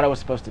thought auto was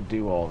supposed to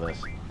do all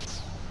this.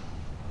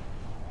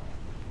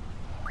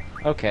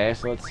 Okay,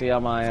 so let's see how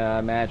my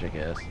magic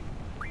is.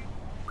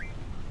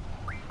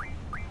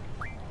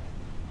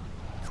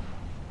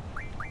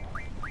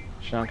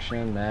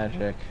 Junction,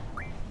 magic.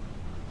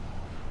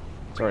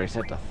 It's already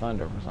set to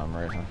thunder for some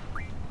reason.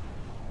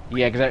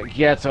 Yeah,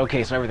 it's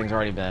okay, so everything's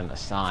already been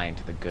assigned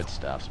to the good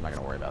stuff, so I'm not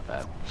going to worry about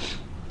that.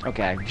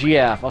 Okay,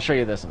 GF. I'll show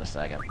you this in a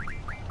second.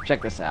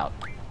 Check this out.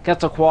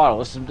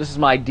 Quetzalcoatl. This is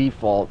my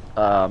default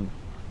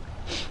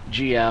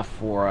GF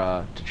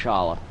for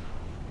T'Challa.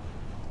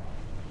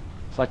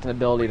 Select an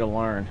ability to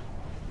learn.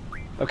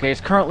 Okay,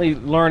 it's currently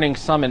learning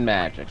summon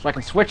magic, so I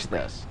can switch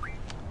this.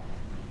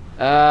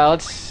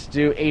 Let's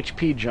do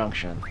HP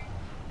junction.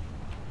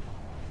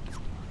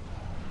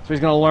 So he's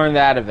going to learn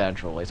that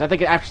eventually. So I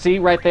think, see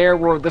right there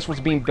where this was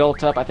being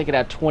built up, I think it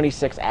had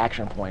 26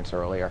 action points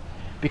earlier.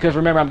 Because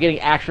remember, I'm getting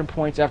action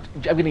points after,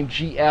 I'm getting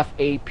GF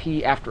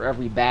AP after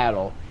every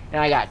battle.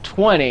 And I got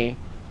 20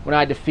 when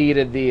I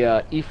defeated the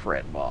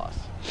Ifrit boss.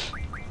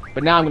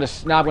 But now I'm going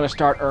to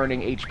start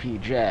earning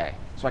HPJ.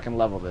 so I can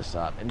level this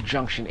up. And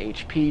junction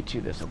HP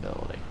to this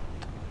ability.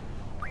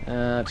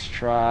 Let's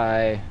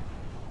try...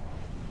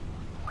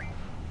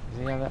 Does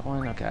he have that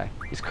one? Okay.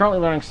 He's currently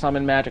learning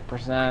Summon Magic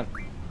 %.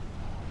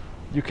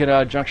 You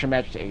can junction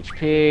magic to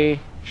HP,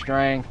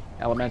 Strength,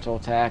 Elemental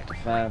Attack,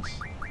 Defense.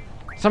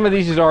 Some of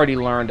these he's already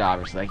learned,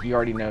 obviously. Like, he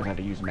already knows how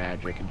to use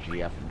magic and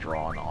GF and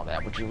draw and all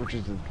that, which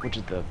is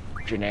the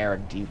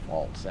generic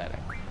default setting.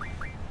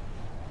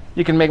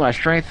 You can make my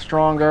strength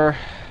stronger,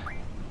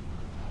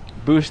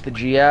 boost the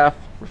GF,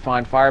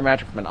 refine fire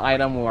magic from an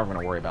item. We're not going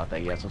to worry about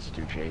that yet, so let's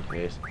do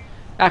JPs.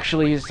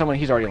 Actually, he's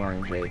already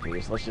learning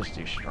JPs. Let's just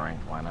do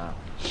strength. Why not?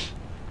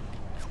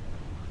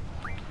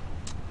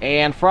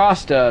 And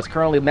Frosta is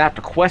currently mapped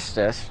to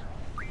Questus.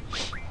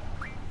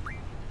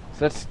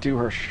 Let's do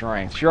her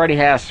strength. She already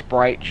has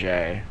Sprite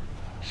J.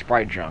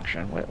 Sprite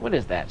Junction. What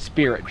is that?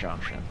 Spirit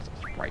Junction.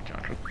 Sprite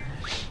Junction.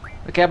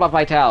 Okay, how about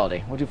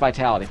Vitality? We'll do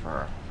Vitality for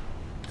her.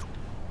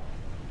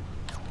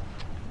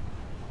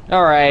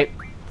 Alright.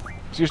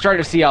 So you're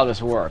starting to see how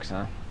this works,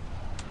 huh?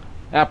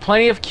 Now,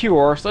 plenty of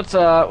Cure. So let's,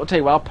 we'll tell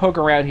you what, I'll poke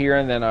around here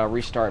and then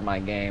restart my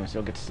game so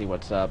you'll get to see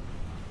what's up.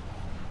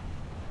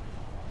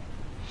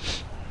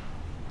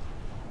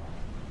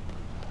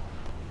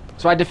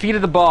 So I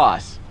defeated the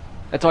boss.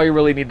 That's all you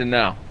really need to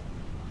know.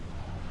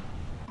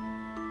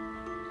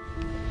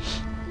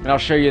 And I'll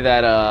show you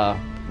that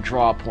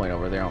draw point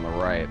over there on the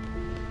right.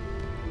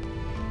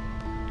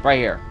 Right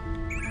here.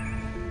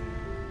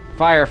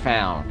 Fire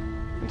found.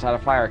 Inside a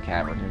fire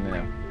cavern, who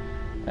knew?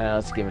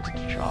 Let's give it to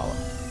T'Challa.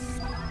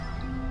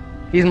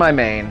 He's my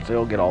main, so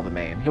he'll get all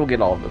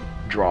the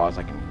draws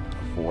I can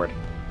afford.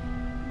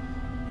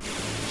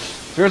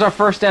 So here's our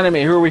first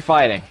enemy. Who are we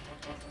fighting?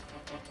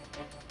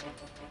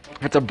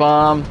 It's a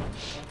bomb.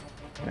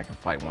 I can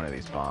fight one of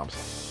these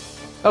bombs.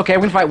 Okay,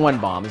 we can fight one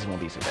bomb. This won't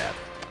be so bad.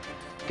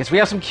 Okay, so we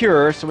have some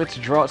cures, so let's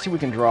see what we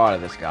can draw out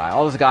of this guy.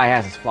 All this guy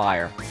has is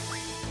fire.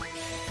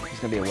 It's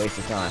gonna be a waste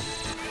of time.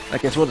 I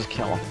guess we'll just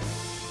kill him.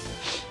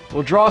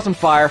 We'll draw some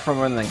fire from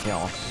him and then kill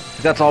him.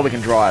 'Cause that's all we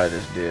can draw out of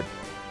this dude.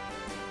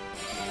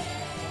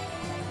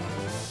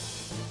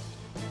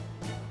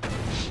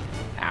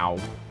 Ow.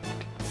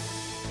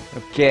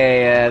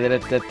 Okay,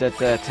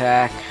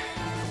 attack.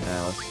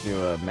 Let's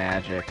do a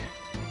magic.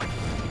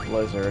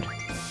 Blizzard.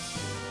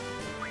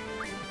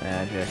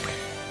 Magic.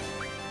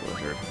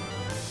 Blizzard.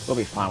 We'll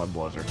be fine with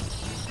Blizzard.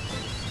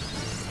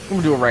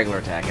 We'll do a regular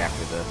attack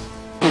after this.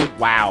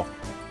 Wow.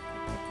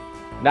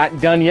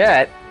 Not done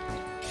yet.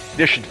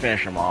 This should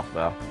finish him off,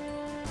 though.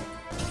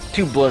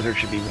 2 Blizzards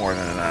should be more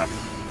than enough.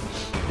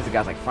 Because the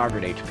guy's like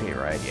 500 HP,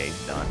 right? Yeah,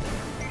 he's done.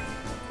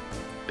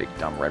 Big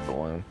dumb red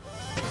balloon.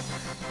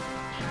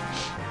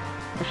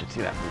 I should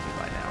see that movie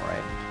by now,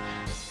 right?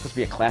 It's supposed to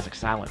be a classic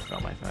silent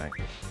film, I think.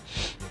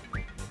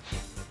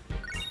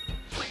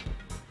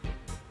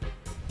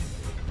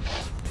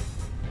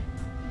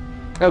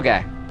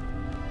 Okay.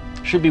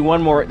 Should be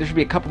one more. There should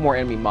be a couple more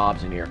enemy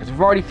mobs in here. Because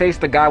we've already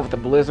faced the guy with the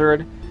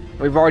blizzard. And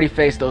we've already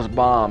faced those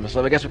bombs.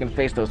 So I guess we can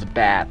face those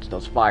bats.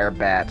 Those fire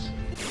bats.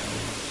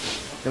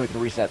 Then we can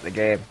reset the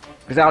game.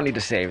 Because I don't need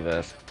to save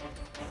this.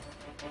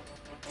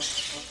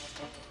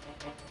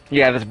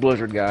 Yeah, this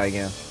blizzard guy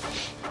again.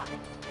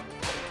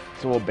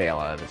 So we'll bail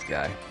out of this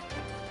guy.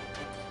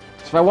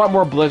 So if I want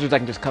more blizzards, I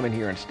can just come in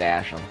here and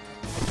stash them.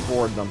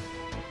 Hoard them.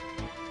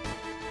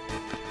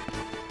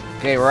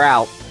 Okay, we're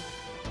out.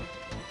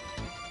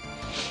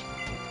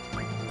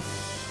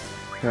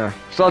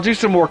 So I'll do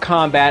some more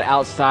combat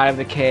outside of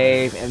the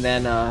cave and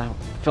then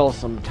fill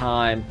some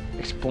time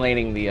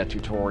explaining the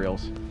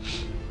tutorials.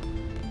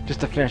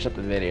 Just to finish up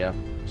the video.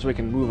 So we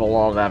can move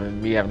along that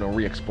and me having to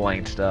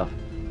re-explain stuff.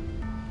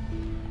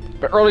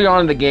 But early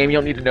on in the game, you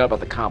don't need to know about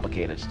the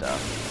complicated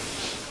stuff.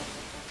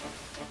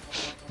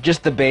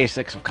 Just the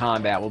basics of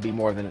combat will be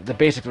more than... The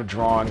basics of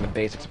drawing, the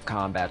basics of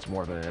combat's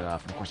more than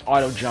enough. And of course,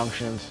 auto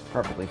junctions,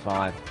 perfectly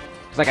fine.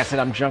 Because like I said,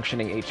 I'm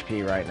junctioning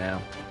HP right now.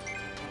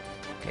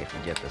 Okay,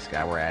 forget this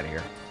guy. We're out of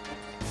here.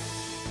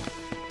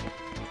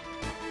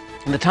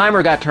 And the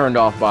timer got turned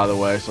off, by the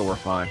way, so we're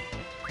fine.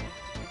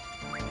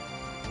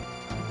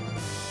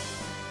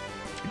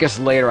 I guess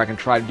later I can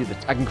try to do the...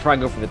 I can try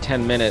and go for the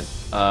 10-minute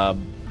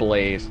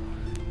blaze.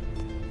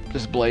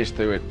 Just blaze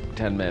through it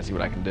 10 minutes, see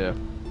what I can do.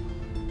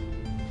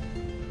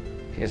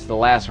 Okay, it's the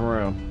last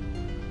room.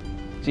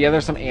 So yeah,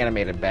 there's some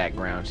animated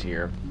backgrounds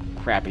here.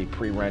 Crappy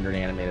pre-rendered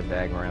animated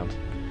backgrounds.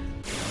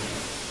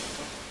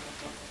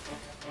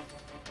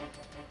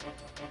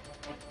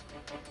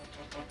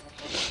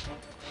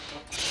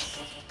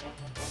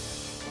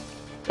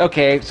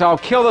 Okay, so I'll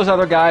kill those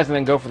other guys and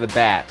then go for the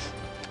bats.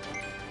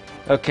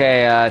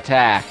 Okay,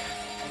 attack.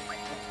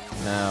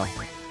 No.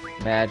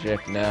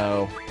 Magic,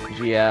 no.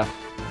 GF.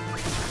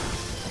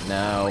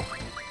 No.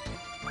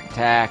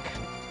 Attack.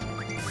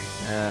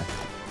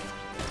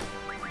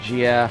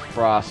 GF,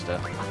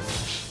 Frosta.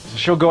 So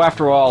she'll go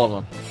after all of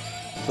them.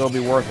 So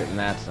it'll be worth it in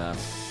that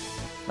sense.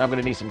 I'm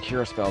gonna need some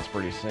cure spells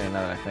pretty soon,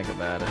 now that I think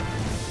about it.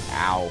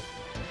 Ow.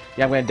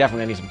 Yeah, I'm gonna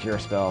definitely need some cure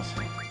spells.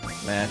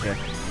 Magic.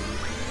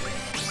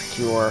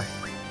 Cure.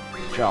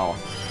 T'Challa.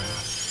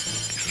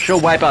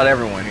 She'll wipe out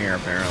everyone here,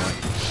 apparently.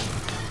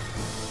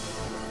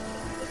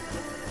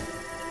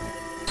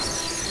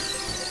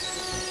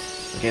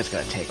 Okay, it's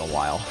gonna take a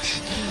while.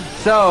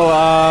 So,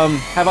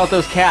 how about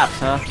those Caps,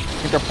 huh? I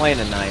think they're playing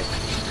tonight.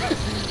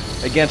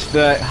 Against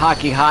the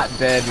hockey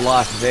hotbed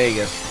Las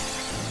Vegas.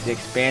 The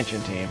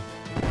expansion team.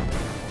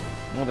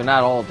 Well, they're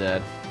not all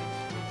dead.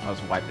 I'll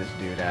just wipe this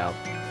dude out.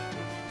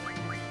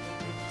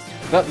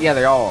 Oh, yeah,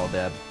 they're all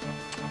dead.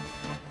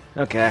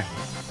 Okay.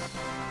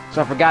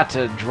 So I forgot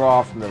to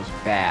draw from those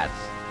bats.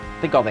 I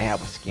think all they had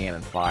was scan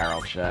and fire.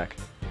 I'll check.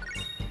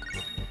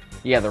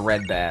 Yeah, the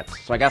red bats.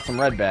 So I got some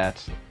red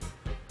bats.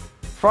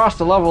 Frost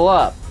to level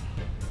up.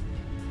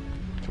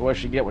 So what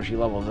does she get when she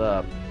levels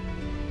up?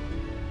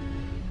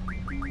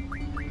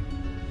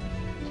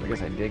 So I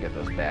guess I did get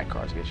those bat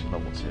cards. I guess she's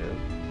level 2.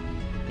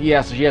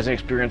 Yeah, so she has an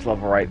experience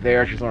level right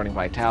there. She's learning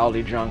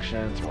Vitality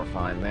Junction, so we're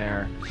fine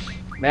there.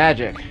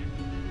 Magic.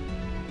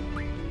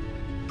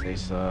 Okay,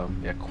 so,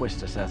 yeah,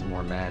 Quistis has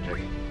more magic.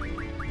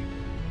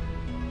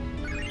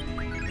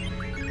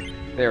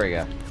 There we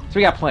go. So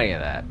we got plenty of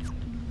that.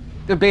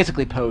 They're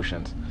basically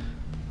potions.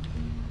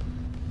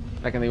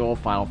 Like in the old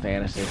Final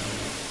Fantasy.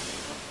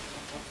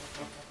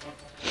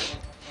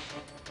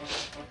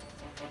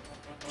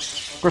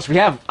 Of course, we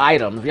have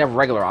items. We have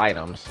regular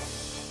items.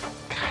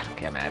 God,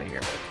 okay, I'm out of here.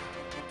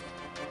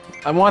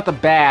 I want the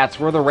bats.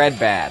 Where are the red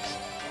bats?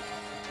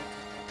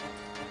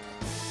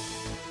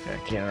 Okay, I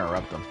can't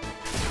interrupt them.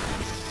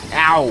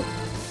 Ow!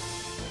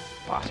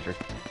 Bastard.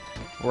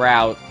 We're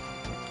out.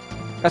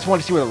 I just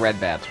wanted to see where the red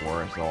bats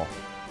were, is all.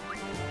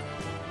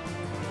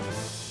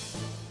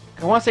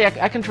 I want to say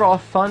I can draw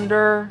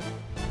thunder.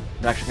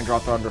 I actually can draw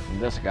thunder from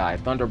this guy.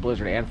 Thunder,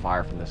 blizzard, and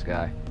fire from this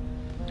guy.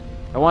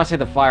 I want to say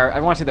the fire.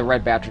 I want to say the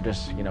red bats are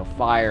just, you know,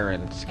 fire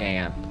and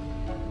scan.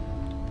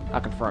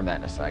 I'll confirm that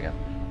in a second.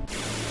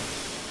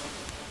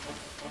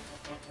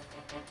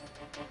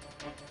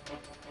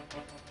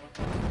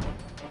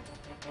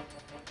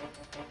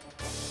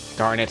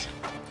 Darn it.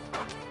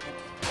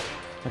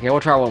 Okay,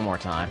 we'll try one more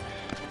time.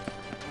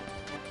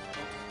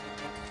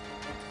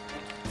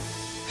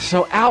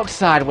 So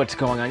outside what's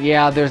going on?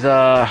 Yeah, there's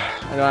a...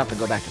 I don't have to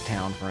go back to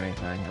town for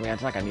anything. I mean,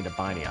 it's not like I need to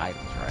buy any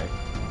items, right?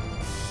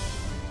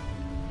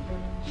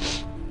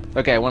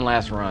 Okay, one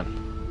last run.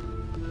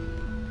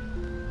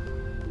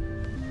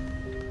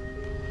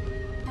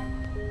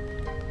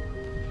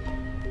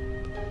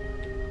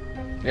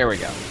 There we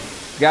go.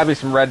 There's gotta be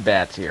some red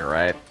bats here,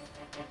 right?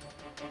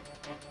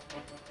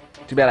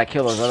 Too bad I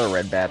killed those other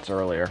red bats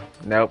earlier.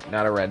 Nope,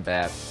 not a red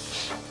bat.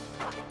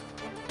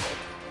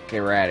 Okay,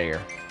 we're out of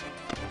here.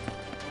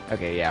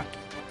 Okay, yeah.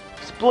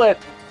 Split!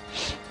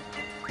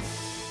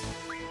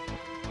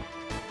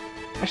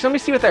 Actually, let me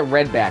see what that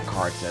red bat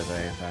card says or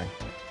anything.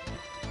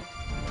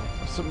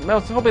 So, I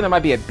was hoping there might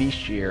be a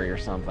bestiary or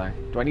something.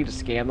 Do I need to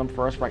scan them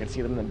first before I can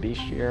see them in the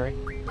bestiary?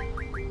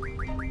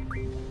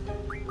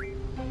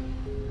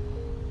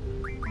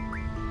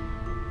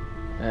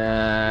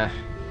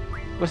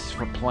 This is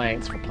for playing.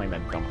 It's for playing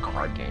that dumb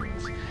card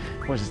games.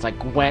 What is this, like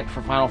Gwent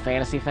for Final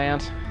Fantasy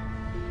fans?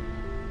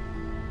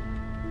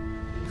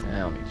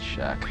 Let me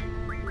check.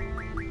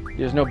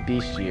 There's no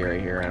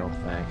bestiary here, I don't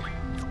think.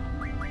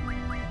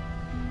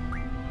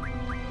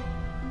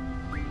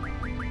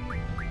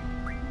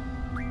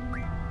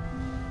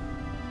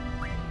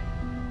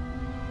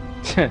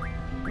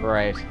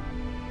 Right.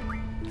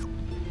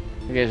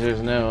 I guess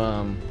there's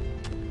no,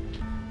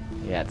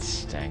 yeah, it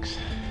stinks.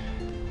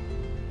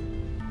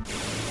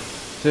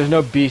 So there's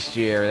no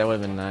bestiary, that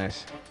would've been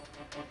nice.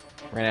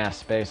 Ran out of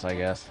space, I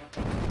guess.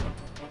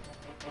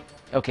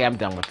 Okay, I'm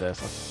done with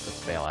this.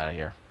 Let's bail out of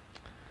here.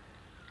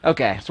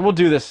 Okay, so we'll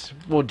do this.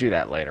 We'll do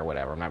that later,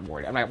 whatever. I'm not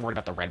worried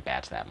about the red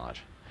bats that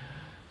much.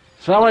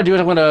 So what I want to do is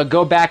I'm going to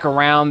go back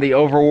around the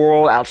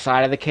overworld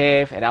outside of the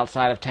cave and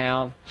outside of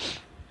town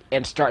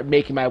and start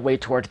making my way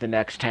towards the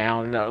next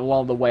town. And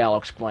along the way, I'll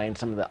explain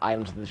some of the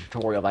items of the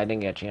tutorial that I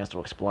didn't get a chance to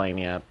explain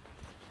yet.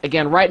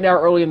 Again, right now,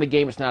 early in the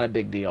game, it's not a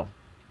big deal.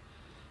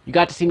 You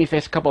got to see me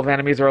face a couple of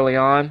enemies early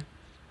on.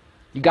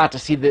 You got to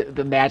see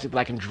the magic that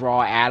I can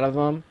draw out of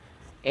them.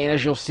 And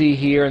as you'll see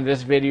here in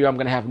this video, I'm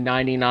going to have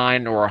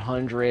 99 or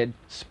 100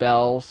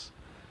 spells.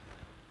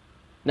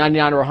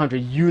 99 or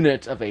 100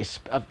 units of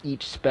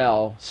each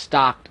spell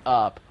stocked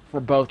up for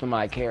both of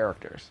my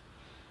characters.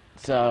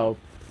 So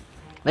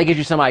that gives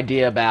you some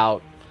idea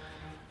about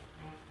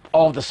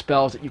all the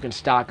spells that you can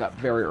stock up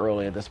very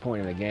early at this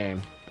point in the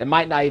game. It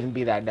might not even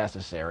be that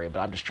necessary, but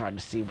I'm just trying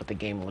to see what the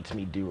game lets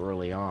me do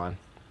early on.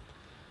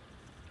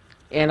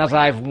 And as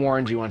I've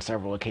warned you on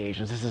several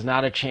occasions, this is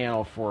not a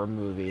channel for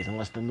movies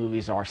unless the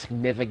movies are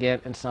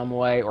significant in some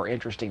way or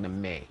interesting to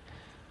me.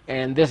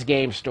 And this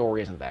game's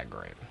story isn't that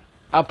great.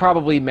 I'll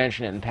probably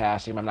mention it in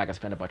passing, but I'm not going to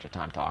spend a bunch of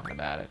time talking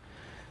about it.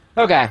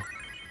 Okay.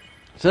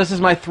 So this is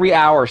my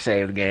 3-hour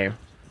saved game.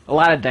 A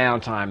lot of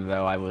downtime,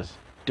 though. I was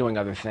doing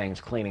other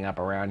things, cleaning up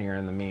around here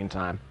in the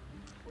meantime.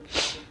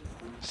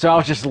 So I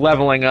was just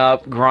leveling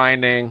up,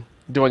 grinding,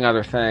 doing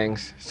other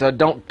things. So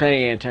don't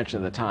pay any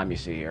attention to the time you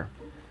see here.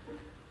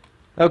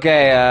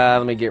 Okay,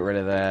 let me get rid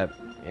of that.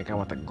 I kind of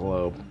want the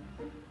globe.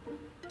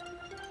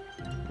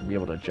 I'll be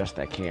able to adjust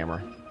that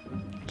camera.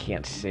 I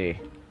can't see.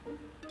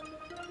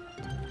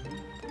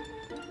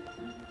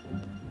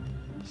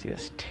 See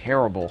this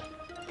terrible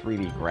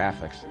 3D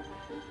graphics.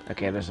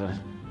 Okay, there's a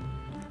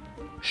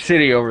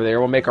city over there.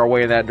 We'll make our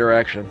way in that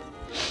direction.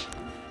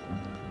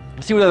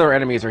 Let's see what other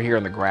enemies are here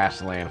in the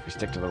grassland if we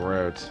stick to the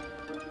roads.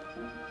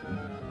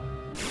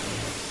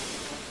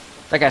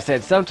 Like I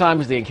said,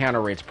 sometimes the encounter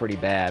rate's pretty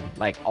bad.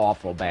 Like,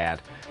 awful bad.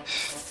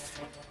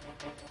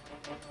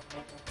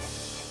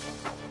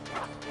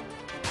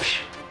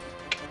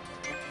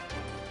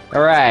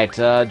 Alright,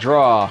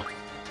 draw.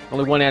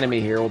 Only one enemy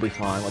here, we'll be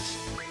fine.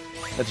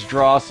 Let's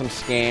draw some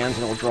scans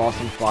and we'll draw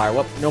some fire.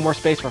 Whoop, no more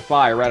space for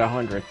fire, we're at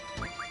 100.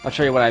 I'll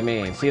show you what I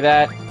mean. See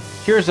that?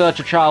 Here's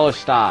T'Challa's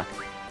stock.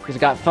 He's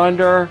got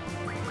thunder,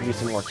 use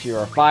some more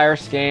cure, fire,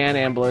 scan,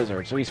 and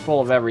blizzard. So he's full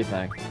of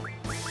everything.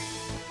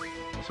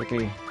 So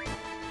can he...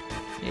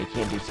 Yeah, you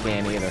can't do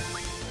scan either.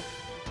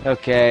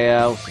 Okay,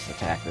 let's just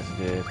attack this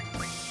dude.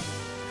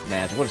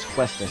 Magic. What does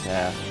Questus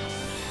have?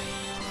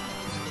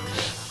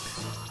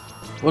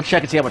 We'll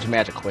check and see how much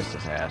magic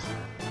Questus has.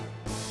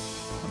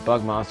 A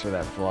bug monster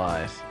that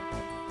flies.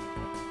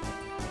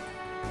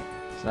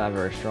 It's not a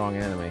very strong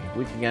enemy.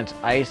 Weak against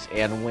ice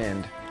and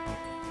wind.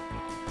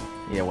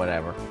 Yeah,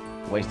 whatever.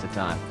 Waste of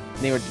time.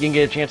 You can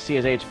get a chance to see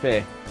his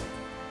HP.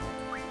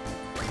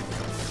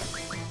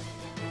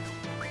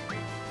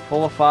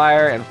 Full of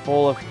fire and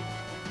full of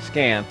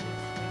scan.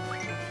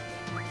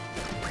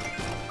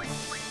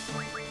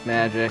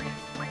 Magic.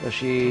 So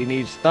she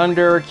needs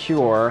thunder,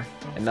 cure,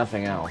 and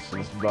nothing else. So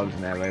this bug's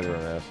not either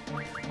of those.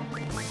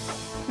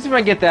 Let's see if I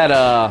can get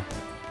that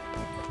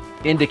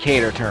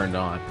indicator turned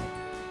on.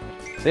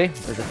 See?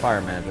 There's your fire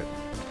magic.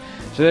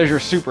 So there's your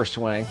super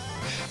swing.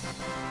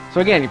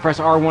 So again, you press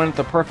R1 at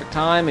the perfect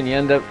time, and you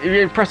end up... If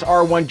you press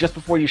R1 just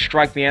before you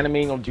strike the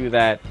enemy, you'll do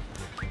that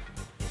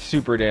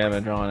super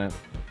damage on it.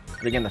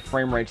 But again, the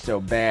frame rate's so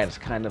bad, it's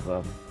kind of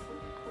a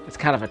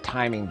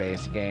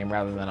timing-based game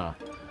rather than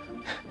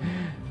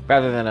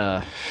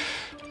a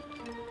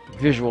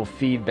visual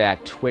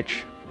feedback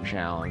Twitch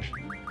challenge.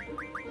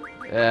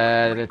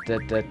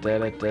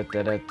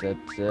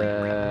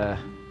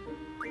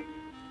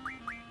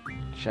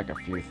 Check a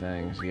few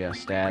things. Yeah,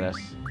 status.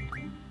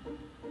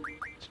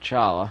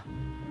 T'Challa.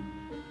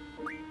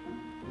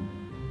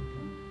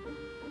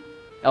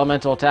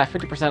 Elemental attack,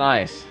 50%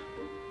 ice.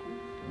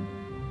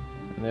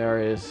 And there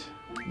is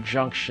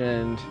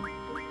Junctioned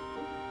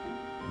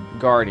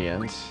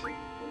Guardians.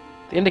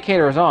 The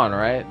indicator is on,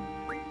 right?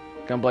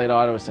 Gunblade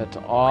auto is set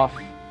to off.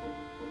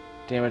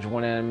 Damage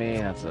one enemy.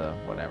 That's a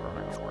whatever. I'm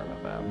not gonna worry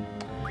about that.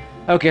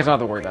 Okay, it's not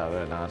to worry about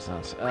that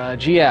nonsense.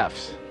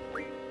 GFs.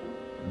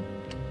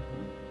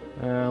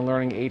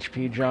 Learning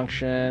HP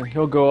Junction.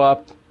 He'll go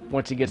up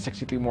once he gets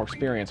 63 more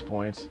experience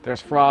points.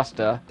 There's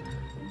Frosta.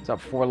 It's up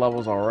 4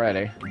 levels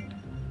already.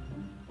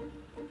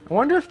 I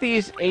wonder if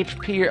these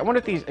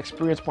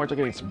experience points are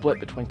getting split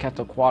between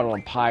Quetzalcoatl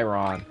and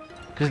Pyron.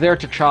 Because they're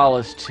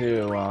T'Challa's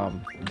two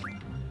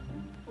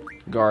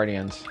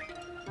Guardians.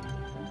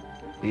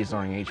 These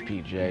aren't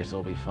HPJ, so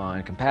they'll be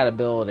fine.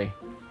 Compatibility.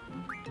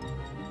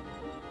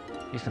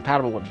 He's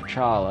compatible with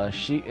T'Challa.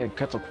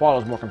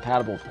 Quetzalcoatl is more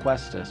compatible with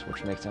Questus,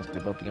 which makes sense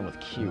because they both begin with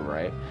Q,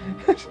 right?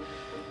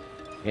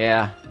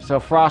 Yeah. So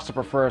Frosta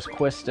prefers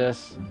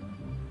Questus,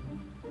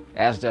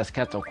 as does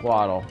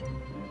Quetzalcoatl.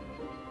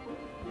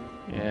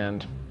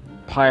 And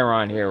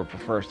Pyron here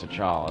prefers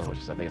T'Challa, which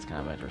is, I think, is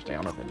kind of interesting.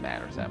 I don't know if it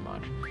matters that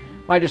much.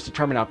 Might just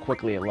determine how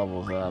quickly it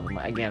levels up.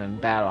 Again, in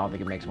battle, I don't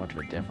think it makes much of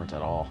a difference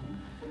at all.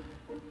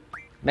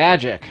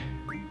 Magic.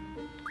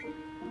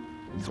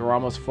 So we're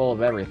almost full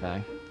of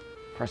everything.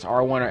 Press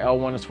R1 or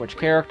L1 to switch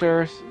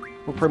characters.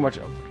 We're pretty much...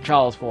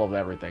 T'Challa's full of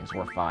everything, so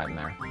we're fine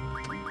there.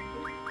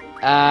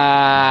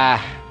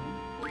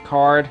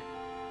 Card.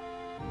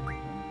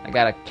 I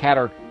got a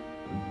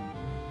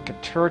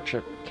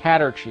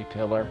Caterchi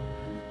pillar.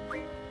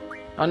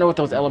 I don't know what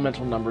those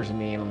elemental numbers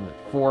mean.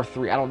 4,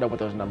 3. I don't know what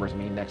those numbers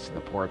mean next to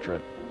the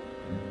portrait.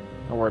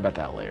 Don't worry about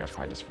that later. It's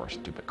probably just for a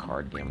stupid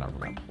card game I'm not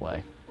going to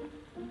play.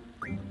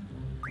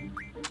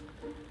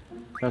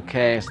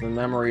 Okay, so the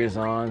memory is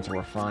on, so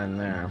we're fine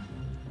there.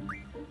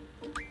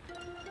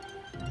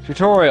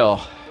 Tutorial.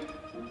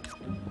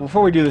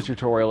 Before we do the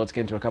tutorial, let's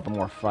get into a couple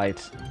more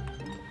fights.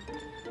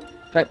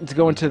 In fact, let's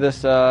go into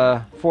this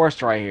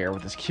forest right here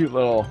with this cute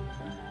little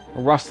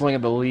rustling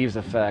of the leaves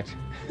effect.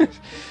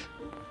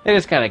 It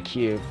is kind of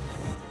cute.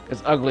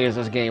 As ugly as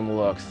this game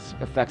looks,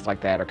 effects like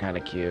that are kind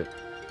of cute.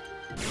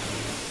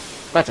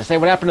 But to say,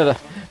 what happened to the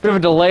bit of a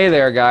delay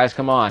there, guys?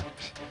 Come on.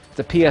 It's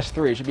a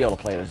PS3. You should be able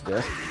to play this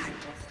disc.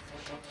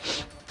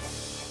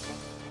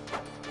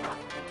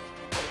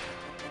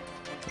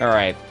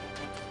 Alright.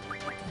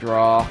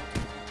 Draw.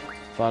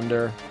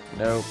 Thunder.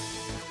 Nope.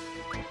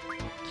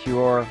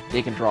 Cure.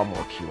 They can draw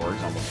more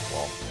cures. Almost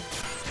full.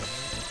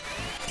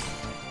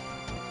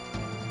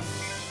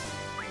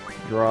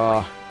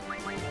 Draw.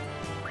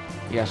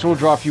 Yeah, so we'll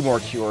draw a few more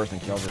cures and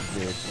kill this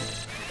dude.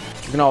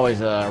 We can always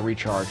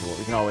recharge.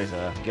 We can always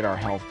get our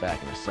health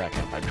back in a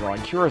second by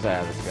drawing cures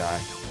out of this guy.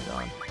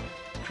 Done.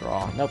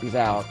 Draw. Nope, he's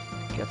out.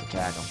 Get to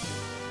attack him.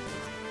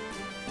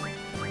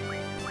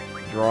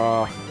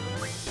 Draw.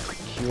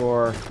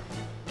 Cure.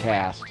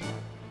 Cast.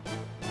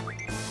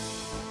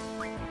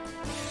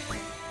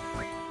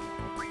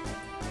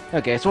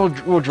 Okay, so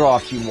we'll draw a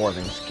few more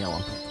things to kill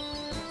him.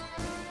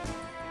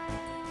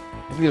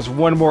 I think there's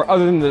one more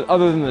other than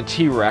the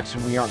T-Rex,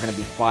 we aren't going to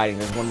be fighting.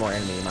 There's one more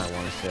enemy you might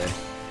want to see.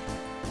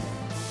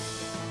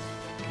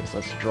 Okay, so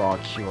let's draw a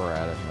cure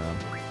out of him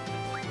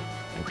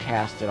and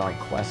cast it on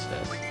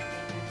Questus.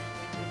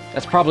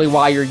 That's probably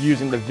why you're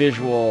using the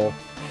visual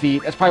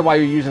feed. That's probably why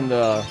you're using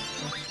the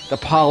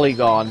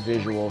polygon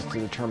visuals to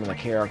determine the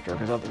character,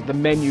 because the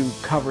menu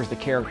covers the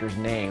character's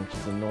name, which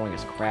is annoying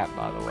as crap,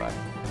 by the way.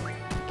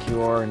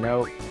 Cure,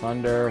 nope,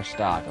 thunder,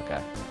 stock,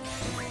 okay.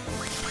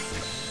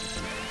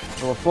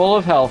 So we're full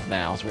of health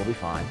now, so we'll be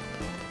fine.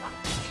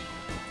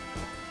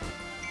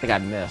 I think I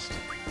missed.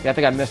 Yeah, I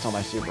think I missed on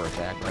my super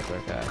attack, but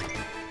that's okay.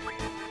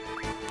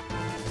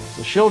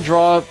 So she'll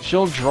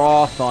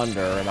draw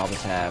thunder, and I'll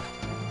just have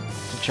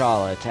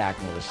T'Challa attack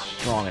him with his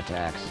strong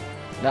attacks.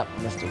 Nope,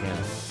 missed again.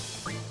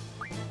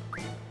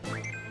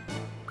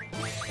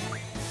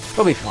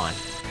 We'll be fine.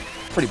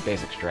 Pretty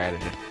basic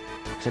strategy.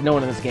 So no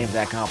one in this game's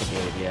that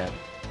complicated yet.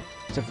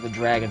 Except for the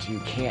dragons who you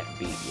can't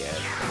beat yet.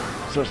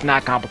 So it's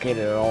not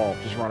complicated at all.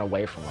 Just run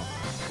away from them.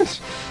 Because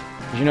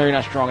you know you're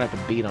not strong enough to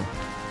beat them.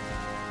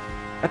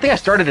 I think I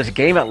started this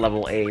game at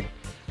level 8.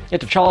 Yeah,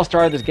 T'Challa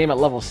started this game at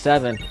level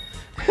 7.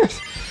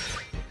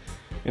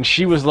 And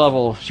she was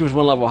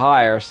one level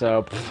higher,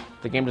 so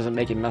the game doesn't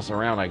make you mess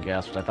around, I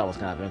guess, which I thought was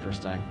kind of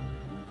interesting.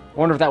 I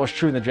wonder if that was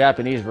true in the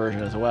Japanese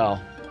version as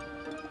well.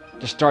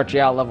 Just start you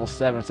out level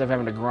 7 instead of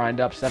having to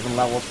grind up 7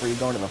 levels before you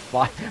go into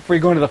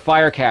the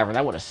fire cavern.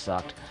 That would have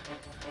sucked.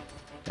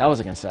 That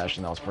was a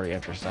concession. That was pretty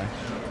interesting.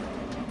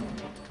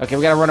 Okay,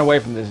 we gotta run away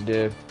from this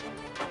dude.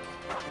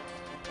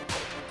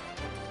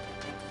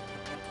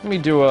 Let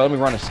me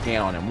run a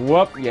scan on him.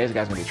 Whoop! Yeah, this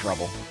guy's gonna be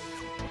trouble.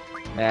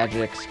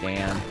 Magic,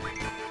 scan.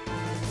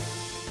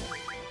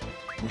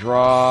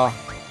 Draw.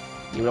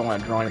 You don't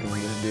want to draw anything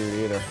from this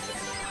dude either.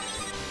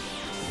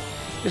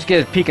 Just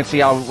get a peek and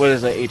see what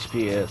his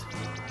HP is.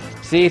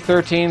 See,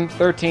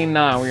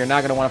 13-9. We're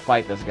not going to want to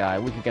fight this guy.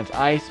 Weak against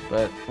ice,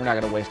 but we're not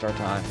going to waste our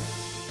time.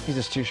 He's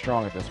just too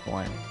strong at this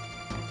point.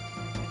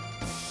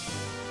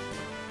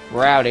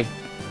 Rowdy.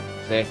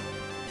 See?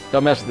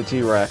 Don't mess with the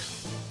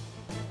T-Rex.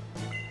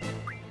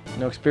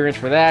 No experience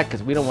for that,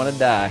 because we don't want to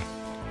die.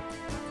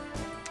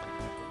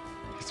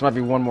 This might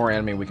be one more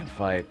enemy we can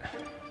fight.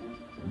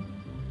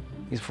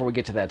 Before we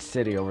get to that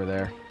city over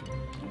there.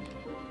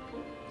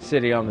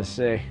 City on the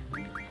sea.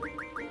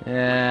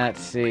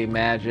 Let's see,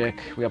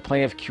 magic. We have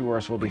plenty of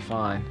cure, so we'll be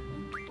fine.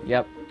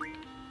 Yep.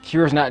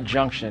 Cure's not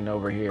junction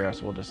over here,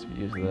 so we'll just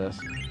use this.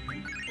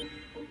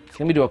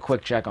 Let me do a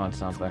quick check on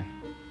something.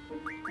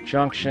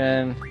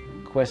 Junction,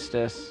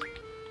 Questus,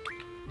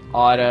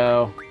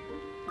 auto,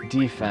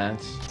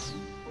 defense.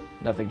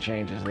 Nothing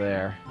changes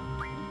there.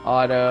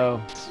 Auto,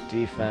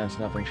 defense,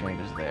 nothing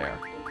changes there.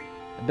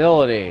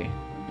 Ability,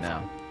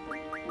 no.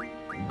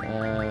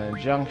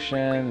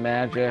 Junction,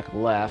 magic,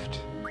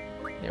 left.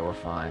 Yeah, we're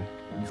fine.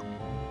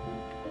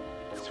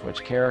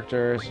 Switch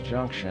characters,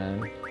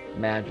 junction,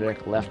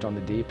 magic, left on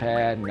the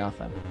D-pad,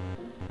 nothing.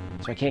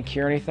 So I can't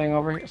cure anything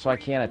over here? So I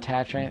can't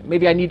attach anything?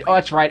 Maybe I need... Oh,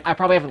 that's right. I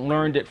probably haven't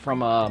learned it from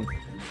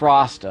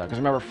Frosta. Because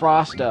remember,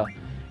 Frosta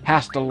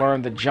has to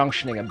learn the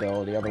junctioning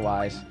ability.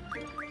 Otherwise,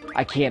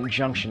 I can't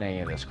junction any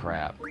of this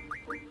crap.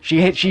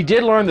 She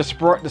did learn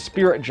the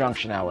spirit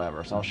junction,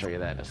 however. So I'll show you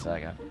that in a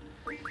second.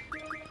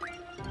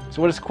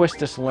 So what does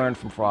Questus learn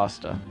from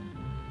Frosta?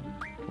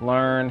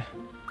 Learn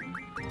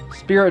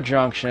Spirit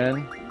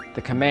Junction,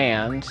 the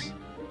commands,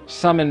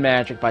 summon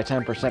magic by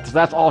 10%. So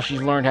that's all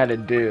she's learned how to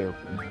do.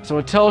 So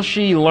until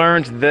she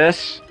learns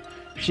this,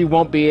 she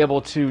won't be able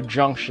to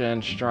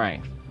junction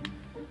strength.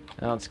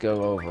 Now let's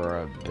go over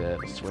a bit.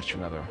 Let's switch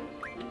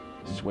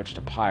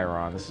to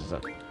Pyron. This is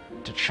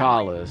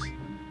T'Challa's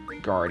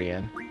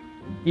guardian.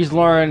 He's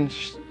learned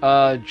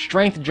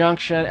strength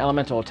junction,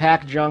 elemental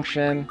attack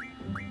junction,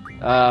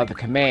 the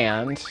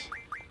commands.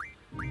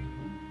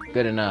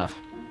 Good enough.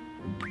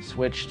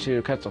 Switch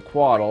to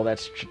Quetzalcoatl.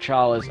 That's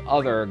T'Challa's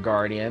other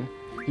guardian.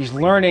 He's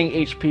learning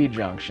HP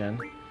junction.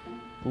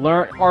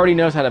 Already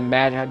knows how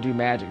to do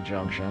magic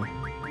junction.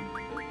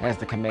 Has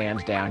the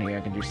commands down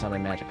here. Can do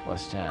summon magic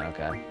plus 10.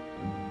 Okay.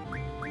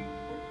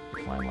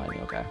 Fine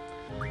lightning. Okay.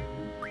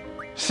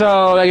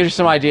 So that gives you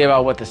some idea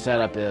about what the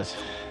setup is.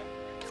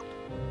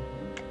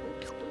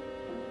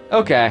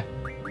 Okay.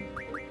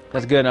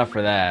 That's good enough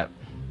for that.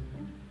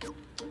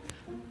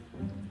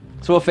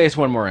 So we'll face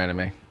one more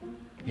enemy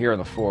here in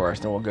the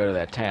forest, and we'll go to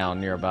that town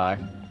nearby.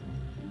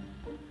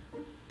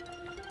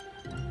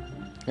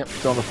 Yep,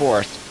 still in the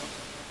forest.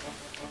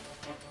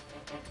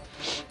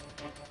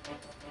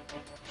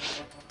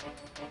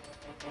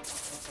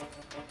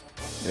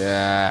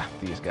 Yeah,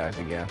 these guys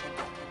again.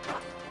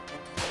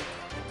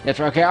 That's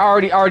right. Okay, I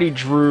already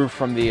drew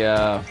from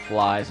the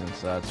flies and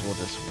such. So we'll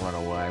just run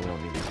away. We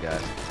don't need these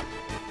guys.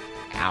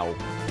 Ow!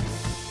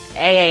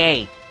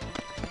 Hey!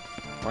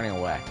 Running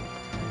away.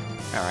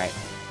 All right.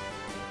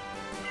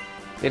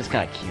 It's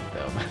kind of cute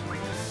though.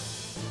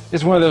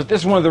 This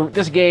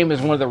game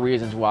is one of the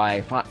reasons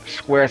why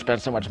Square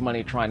spent so much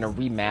money trying to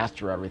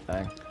remaster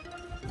everything.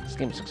 This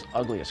game looks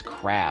ugly as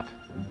crap.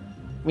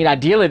 I mean,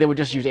 ideally they would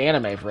just use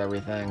anime for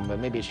everything, but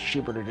maybe it's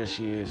cheaper to just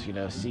use, you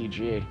know,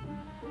 CG.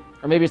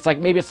 Or maybe it's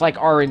like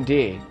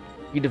R&D.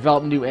 You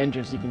develop new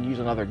engines you can use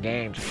on other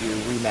games. If you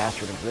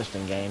remaster an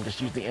existing game,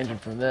 just use the engine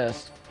from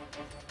this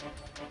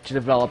to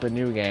develop a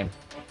new game.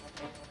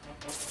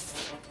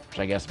 Which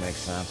I guess makes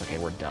sense. Okay,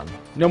 we're done.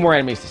 No more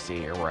enemies to see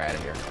here. We're out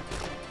of here.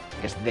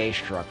 I guess they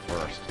struck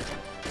first.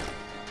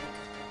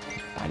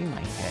 He's biting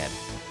my head.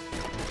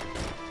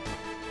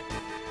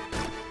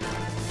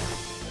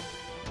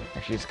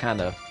 Actually, he's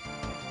kind of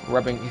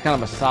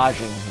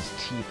massaging his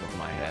teeth with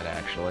my head,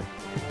 actually.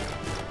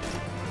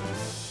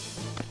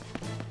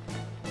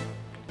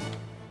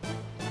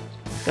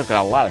 He's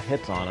got a lot of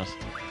hits on us.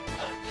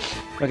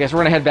 Okay, so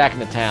we're gonna head back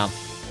into town.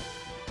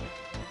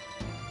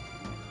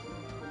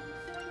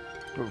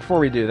 But before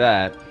we do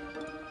that...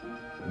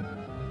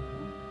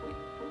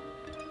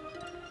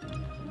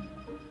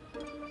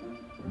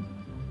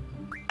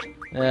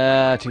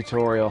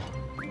 tutorial.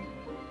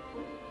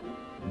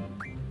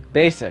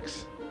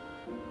 Basics.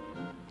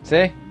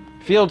 See?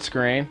 Field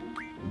screen.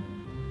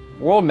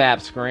 World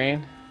map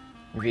screen.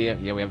 Yeah,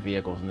 we have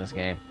vehicles in this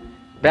game.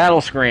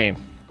 Battle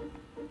screen.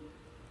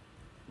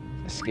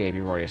 Escape,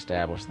 you've already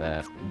established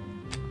that.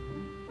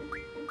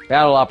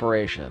 Battle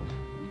operation.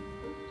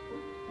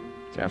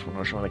 That's when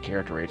we're showing the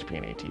character HP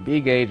and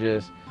ATB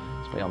gauges.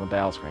 Display on the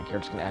battle screen.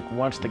 Characters can act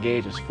once the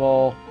gauge is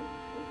full.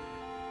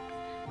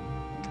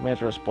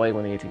 Commands are displayed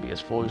when the ATB is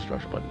full. Use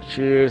structure button to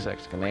choose.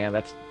 X command,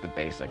 that's the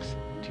basics.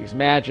 Choose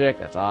magic,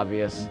 that's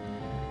obvious.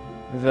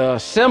 The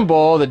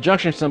symbol, the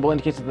junction symbol,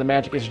 indicates that the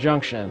magic is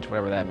junctioned,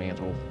 whatever that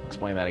means. We'll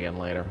explain that again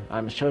later.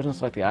 Item is chosen,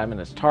 select the item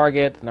and its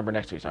target. The number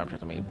next to each item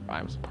shows how many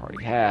items the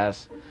party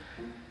has.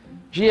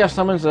 GF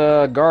summons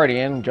a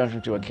guardian,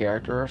 junction to a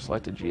character.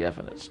 Select the GF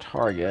and its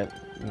target.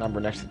 The number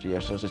next to the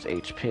GF shows its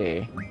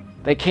HP.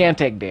 They can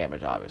take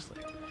damage, obviously.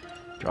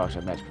 Draw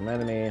a magic from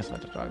enemies.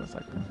 Select the target.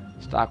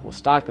 Stock will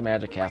stock the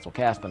magic, cast will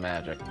cast the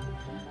magic.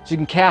 So you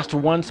can cast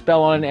one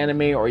spell on an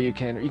enemy, or you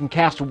can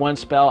cast one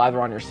spell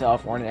either on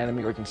yourself or on an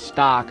enemy, or you can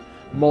stock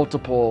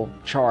multiple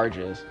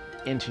charges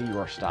into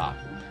your stock.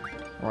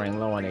 Running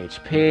low on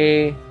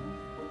HP.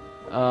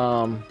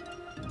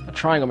 A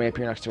triangle may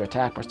appear next to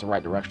attack. Press the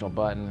right directional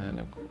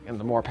button, and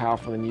the more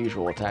powerful than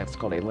usual attack is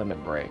called a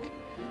limit break.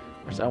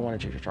 Press L1 to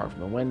choose your target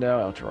from the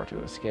window, L2 to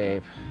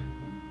escape.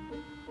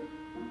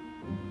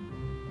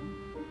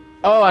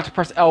 Oh, I have to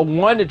press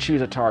L1 to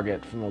choose a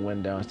target from the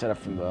window instead of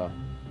from the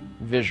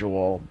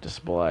visual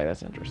display.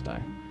 That's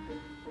interesting.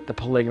 The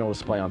polygonal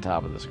display on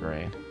top of the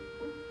screen.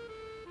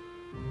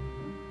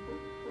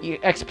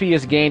 XP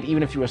is gained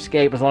even if you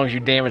escape as long as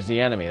you damage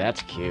the enemy.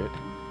 That's cute.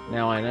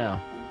 Now I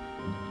know.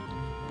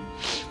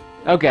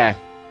 Okay.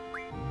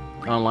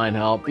 Online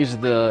help. These are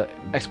the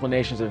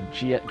explanations of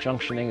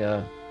junctioning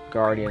a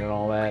guardian and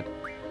all that.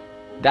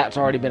 That's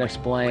already been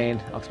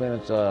explained. I'll explain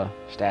the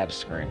status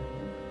screen.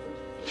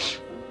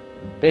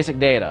 Basic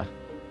data.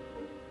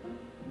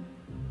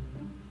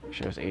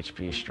 Shows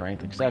HP,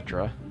 strength,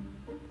 etc.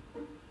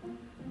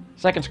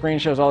 Second screen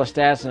shows all the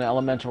stats and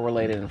elemental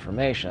related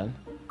information.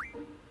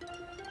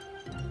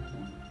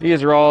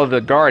 These are all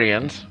the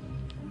guardians.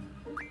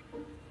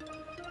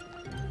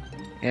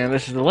 And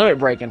this is the limit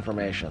break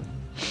information.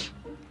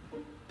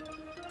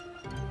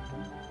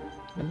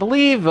 I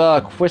believe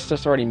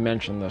Quistis already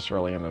mentioned this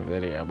early in the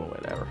video, but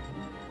whatever.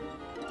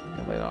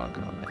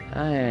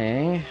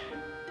 Hey.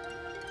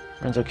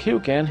 Renzo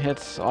Kukin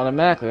hits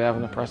automatically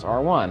having to press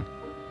R1.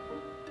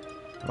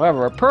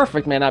 However, a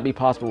perfect may not be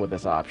possible with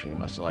this option. You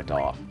must select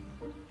off.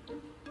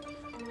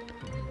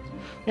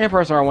 And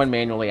press R1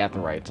 manually at the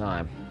right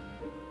time.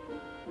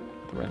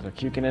 The Renzo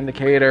Kukin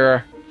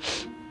indicator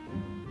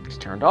is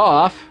turned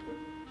off.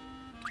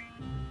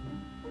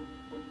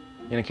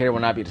 The indicator will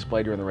not be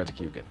displayed during the Renzo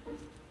Kukin.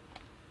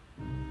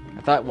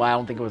 I thought, well, I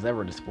don't think it was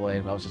ever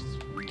displayed, but I was just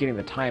getting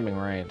the timing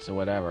right, so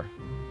whatever.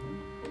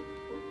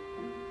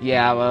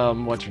 Yeah,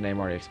 what's your name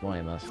already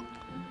explained this.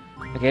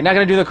 Okay, not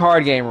gonna do the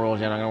card game rules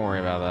yet. I'm not gonna worry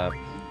about that.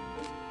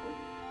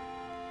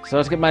 So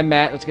let's get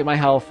my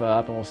health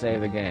up, and we'll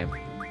save the game.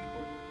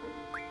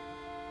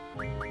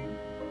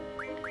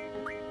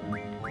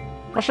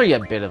 I'll show you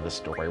a bit of the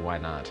story. Why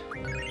not?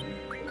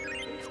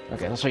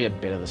 Okay, I'll show you a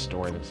bit of the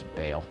story. Let's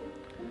bail.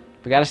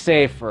 We gotta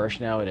save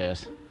first. Now it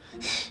is.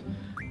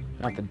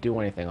 Don't have to do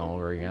anything all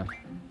over again.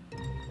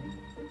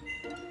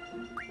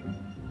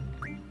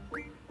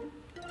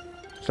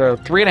 So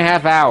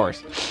 3.5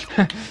 hours.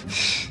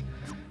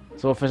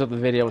 So we'll finish up the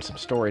video with some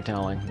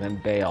storytelling,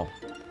 then bail.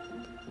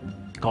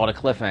 Call it a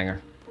cliffhanger.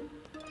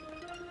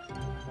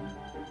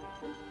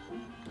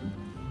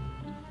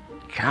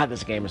 God,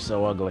 this game is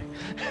so ugly.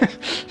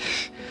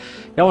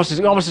 You almost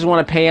just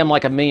want to pay him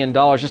like $1 million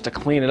just to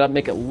clean it up,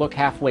 make it look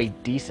halfway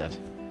decent.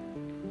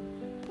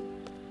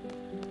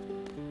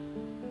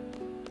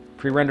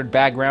 Pre-rendered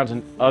backgrounds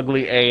and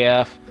ugly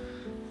AF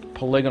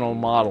polygonal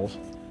models.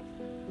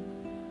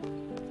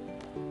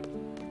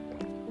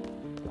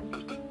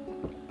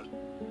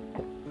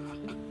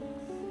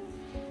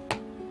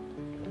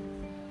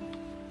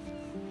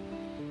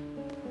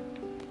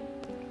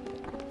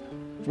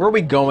 Where are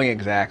we going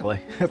exactly?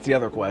 That's the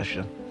other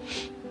question.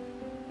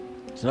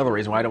 It's another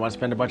reason why I don't want to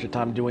spend a bunch of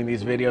time doing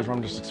these videos where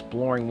I'm just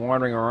exploring,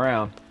 wandering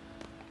around.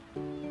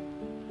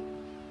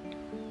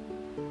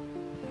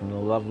 In the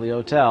lovely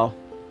hotel.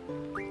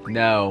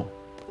 No.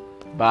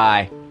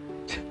 Bye.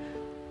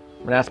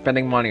 We're not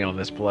spending money on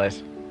this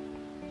place.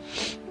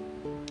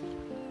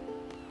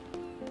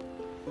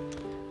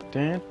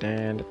 Wait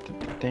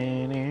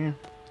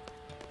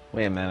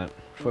a minute.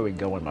 Before we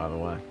go in, by the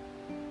way.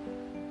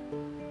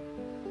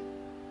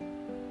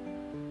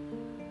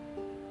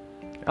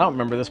 I don't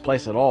remember this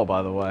place at all,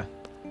 by the way.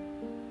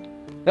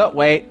 Oh,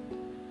 wait.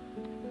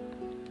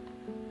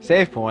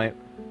 Save point.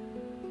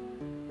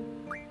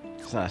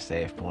 It's not a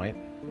save point.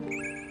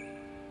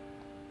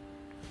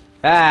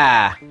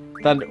 Ah!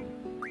 Thunder.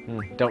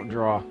 Don't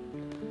draw.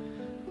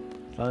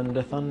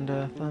 Thunder,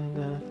 thunder,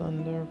 thunder,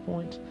 thunder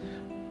points.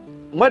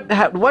 What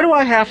do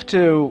I have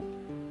to...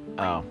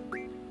 Oh.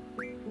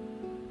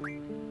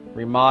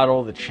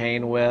 Remodel the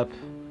chain whip.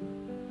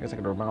 I guess I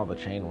could remodel the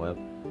chain whip.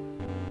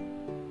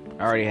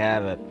 I already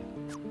have it.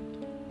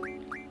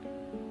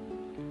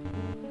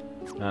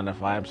 Not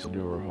enough items to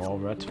do a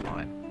revolver, that's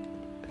fine.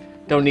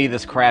 Don't need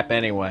this crap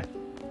anyway.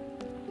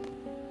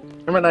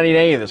 I might not need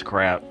any of this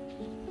crap.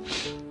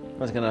 I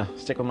was gonna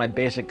stick with my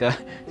basic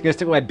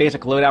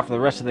loadout for the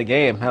rest of the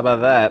game. How about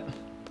that?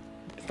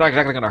 It's not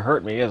exactly gonna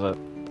hurt me, is it?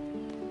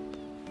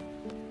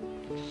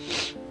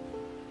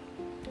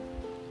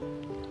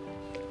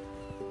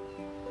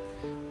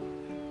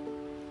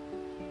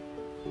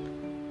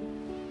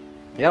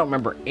 Yeah, I don't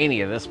remember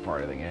any of this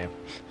part of the game.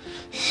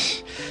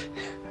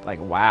 Like,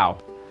 wow.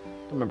 I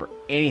don't remember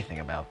anything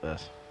about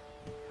this.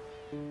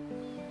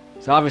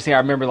 So obviously I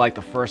remember, like,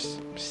 the first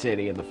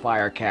city and the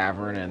fire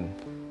cavern and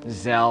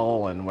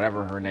Zell and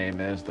whatever her name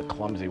is, the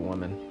clumsy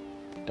woman.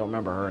 Don't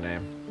remember her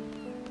name.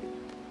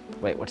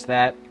 Wait, what's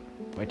that?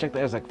 Wait, check,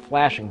 there's a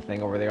flashing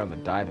thing over there on the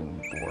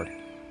diving board.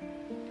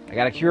 I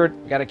got a cure.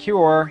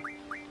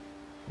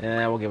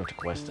 Yeah, we'll give it to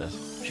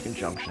Quistis. She can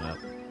junction it.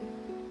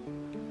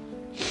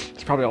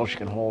 It's probably all she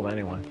can hold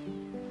anyway.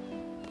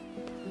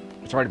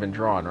 It's already been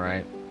drawn,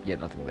 right? Yeah,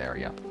 nothing there,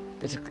 yeah.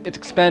 It's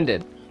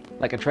expended.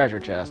 Like a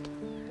treasure chest.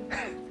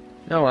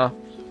 Oh well.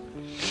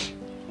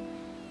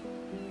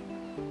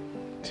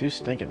 2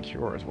 stinking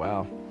cures,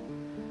 wow.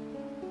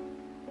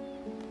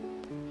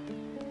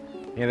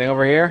 Anything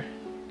over here?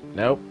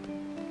 Nope.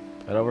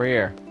 But over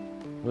here.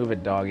 Move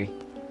it, doggy.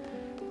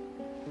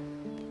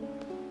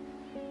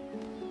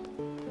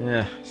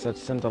 Yeah, such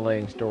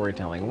scintillating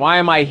storytelling. Why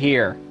am I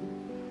here?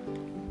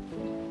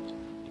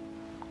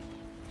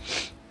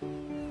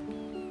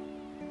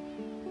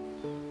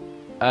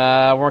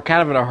 We're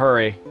kind of in a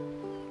hurry.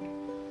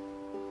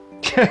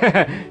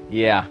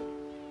 Yeah.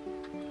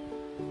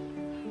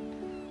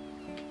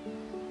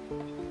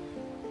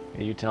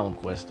 You tell him,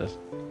 Quistis.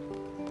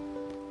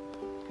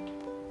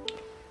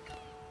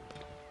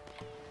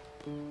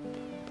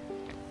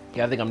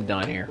 Yeah, I think I'm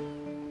done here.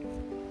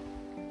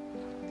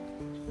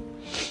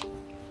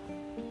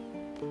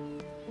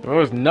 There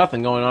was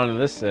nothing going on in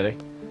this city.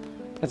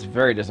 That's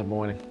very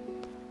disappointing.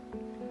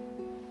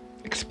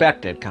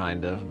 Expected,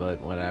 kind of,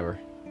 but whatever.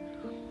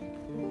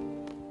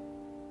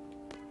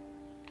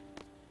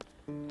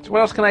 So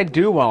what else can I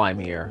do while I'm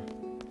here?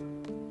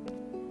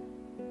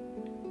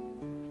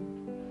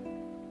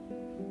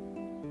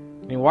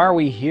 I mean, why are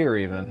we here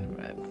even?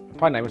 I'm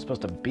probably not even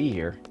supposed to be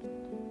here.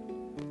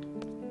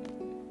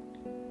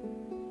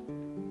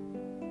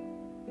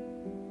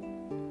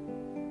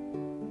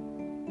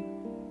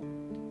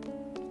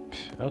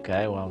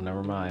 Okay, well,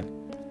 never mind.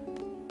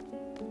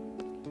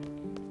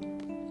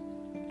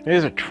 Maybe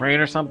there's a train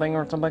or something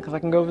because I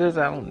can go visit.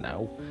 I don't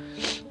know.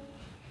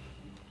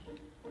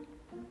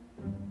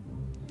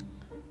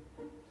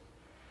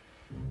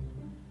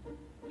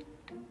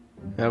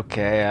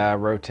 Okay,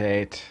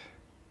 rotate.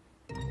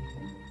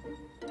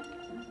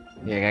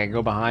 Yeah, can I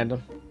go behind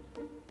him?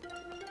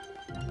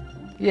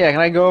 Yeah,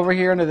 can I go over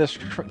here into this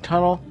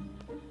tunnel?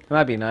 That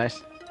might be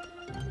nice.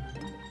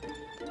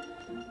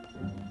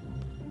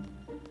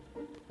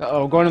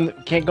 Uh-oh,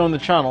 can't go in the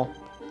tunnel.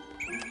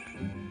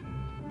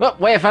 Oh,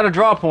 wait, I found a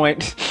draw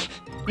point.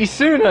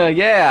 Isuna,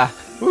 yeah!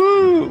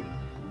 Woo!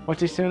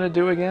 What's Isuna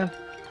do again?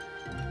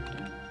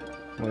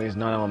 One of these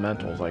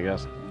non-elementals, I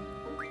guess.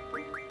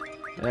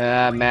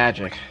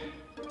 Magic.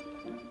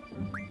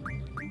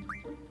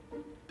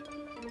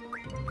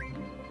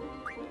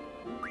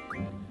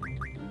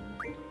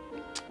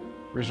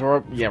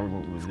 Resort, yeah,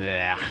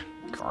 bleh,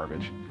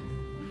 garbage.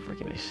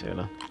 Freaking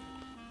Isuna.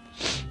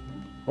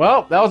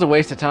 Well, that was a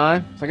waste of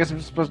time. So I guess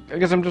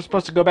I'm just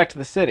supposed to go back to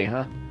the city,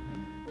 huh?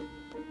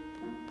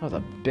 That was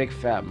a big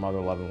fat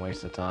mother-loving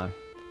waste of time.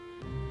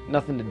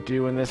 Nothing to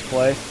do in this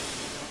place.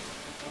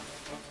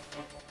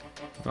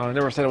 Well, I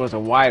never said it was a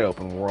wide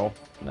open world.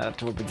 Not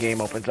until the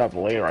game opens up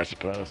later, I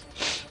suppose.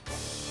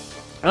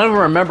 I don't even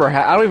remember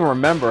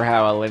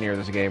how linear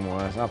this game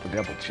was. I'll have to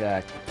double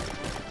check.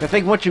 I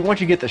think once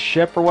you get the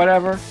ship or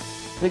whatever,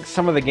 I think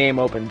some of the game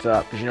opens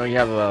up because you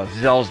have a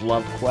Zell's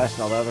Love quest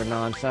and all the other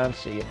nonsense.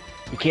 So you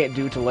can't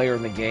do till later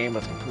in the game.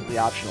 It's a completely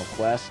optional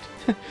quest.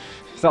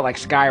 It's not like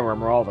Skyrim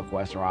where all the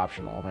quests are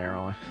optional,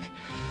 apparently.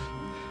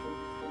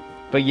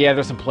 But yeah,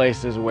 there's some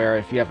places where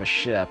if you have a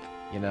ship,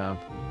 you know,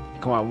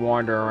 you come out and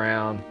wander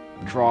around,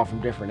 draw from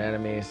different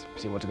enemies,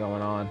 see what's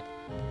going on.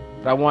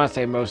 But I want to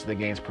say most of the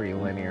game's pretty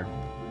linear.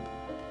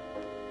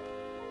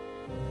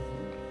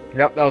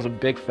 Yep, that was a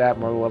big fat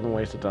Mother 11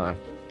 waste of time.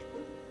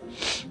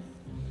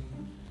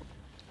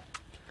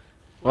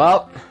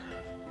 Well,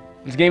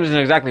 this game doesn't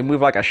exactly move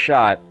like a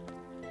shot.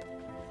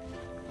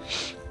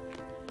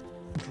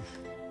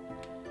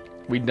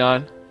 We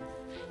done?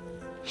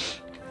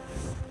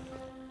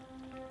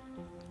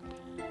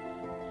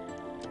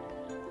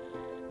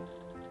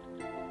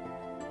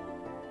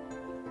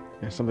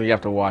 There's something you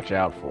have to watch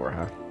out for,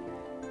 huh?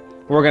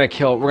 We're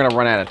gonna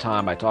run out of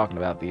time by talking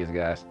about these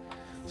guys.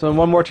 So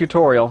one more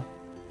tutorial.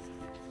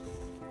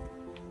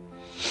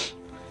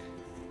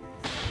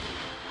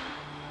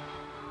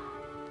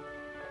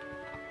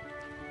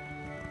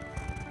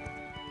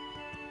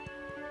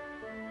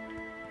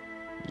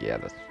 Yeah,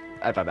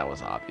 I thought that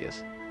was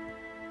obvious.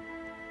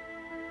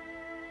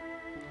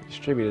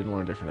 Distributed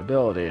more different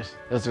abilities.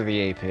 Those are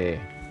the AP.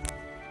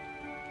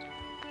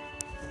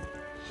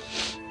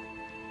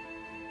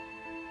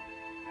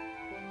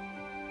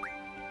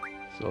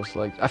 So it's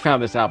like, I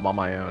found this out on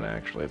my own,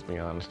 actually, let's be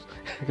honest.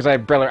 Because I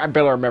barely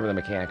remember the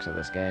mechanics of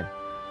this game.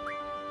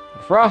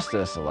 Frost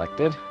is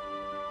selected.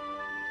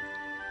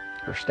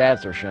 Her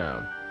stats are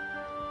shown.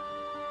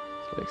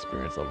 So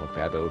experience level,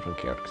 compatibility from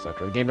character,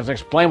 etc. The game doesn't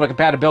explain what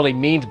compatibility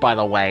means, by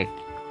the way.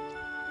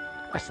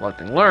 By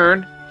selecting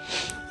Learn,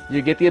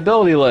 you get the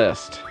ability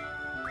list.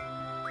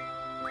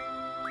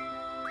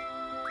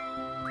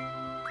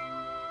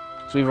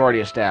 So we've already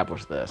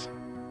established this.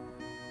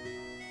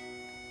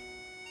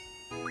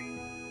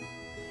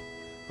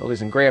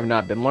 Abilities in gray have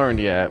not been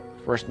learned yet.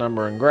 First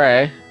number in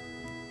gray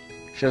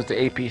shows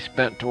the AP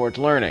spent towards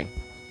learning.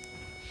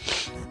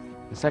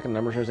 The second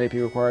number shows AP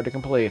required to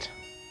complete.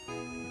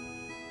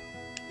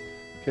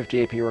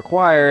 50 AP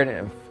required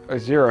and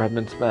 0 have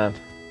been spent.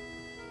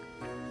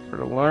 For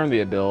to learn the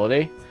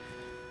ability,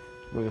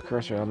 move the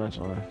cursor elements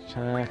on the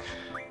attack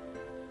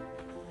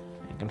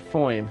and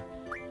conform.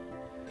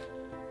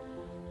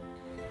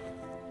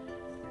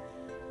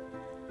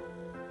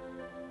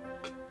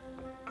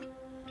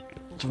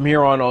 From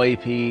here on, all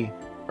AP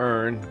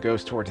earned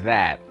goes towards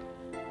that.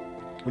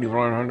 When you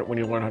learn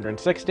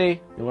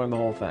 160, you learn the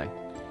whole thing.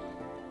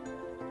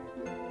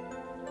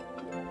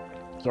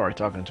 Sorry,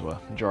 talking into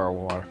a jar of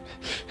water.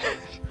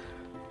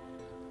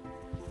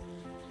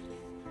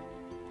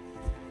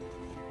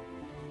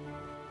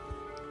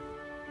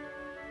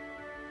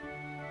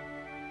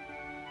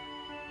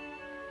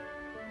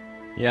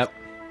 Yep.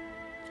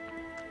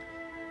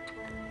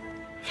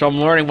 So I'm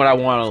learning what I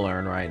want to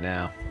learn right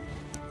now.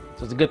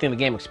 So it's a good thing the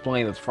game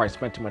explained it before I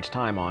spent too much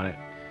time on it.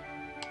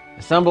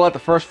 Assemble at the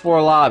first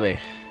floor lobby.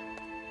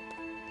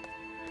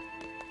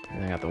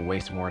 And I have to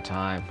waste more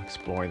time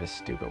exploring this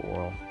stupid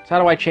world. So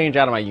how do I change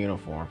out of my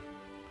uniform?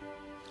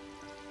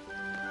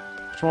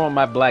 What's wrong with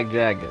my black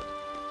jacket?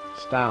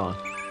 Styling.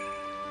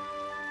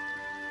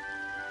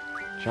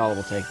 Charlotte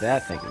will take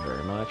that, thank you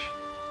very much.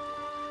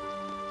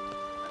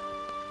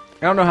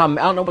 I don't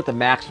know what the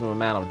maximum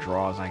amount of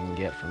draws I can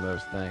get from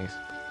those things.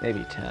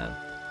 Maybe 10.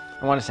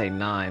 I want to say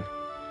 9.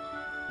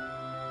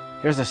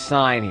 There's a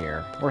sign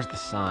here. Where's the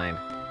sign?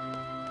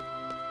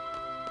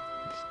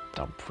 These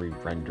dumb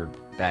pre-rendered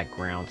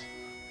backgrounds.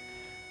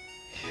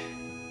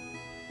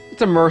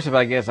 It's immersive,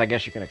 I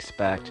guess you can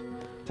expect.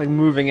 It's like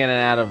moving in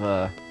and out of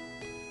a...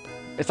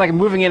 It's like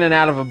moving in and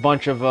out of a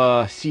bunch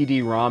of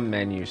CD-ROM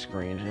menu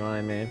screens, you know what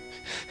I mean?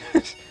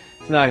 It's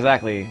not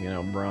exactly, you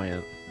know,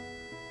 brilliant.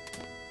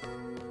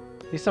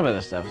 Some of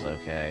this stuff is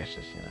okay, it's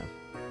just, you know...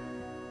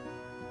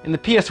 In the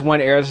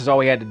PS1 era, this is all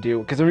we had to do.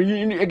 Because,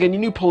 again, you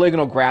knew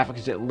polygonal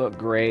graphics didn't look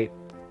great.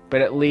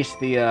 But at least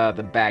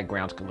the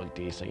backgrounds could look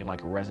decent. You know, like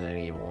Resident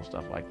Evil and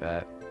stuff like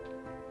that.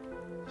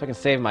 So I can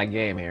save my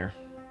game here.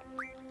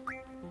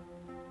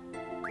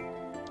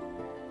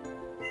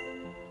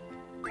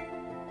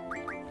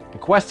 The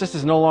Questus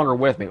is no longer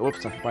with me.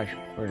 Oops, I probably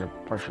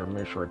should have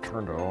made sure I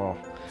turned it off.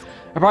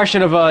 I probably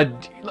should have,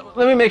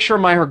 let me make sure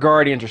her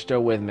guardians are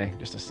still with me.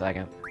 Just a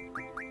second.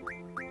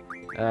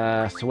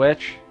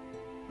 Switch.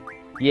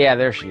 Yeah,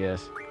 there she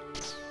is.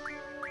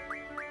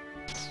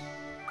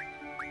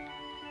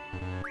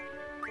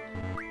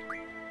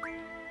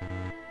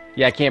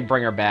 Yeah, I can't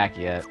bring her back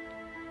yet.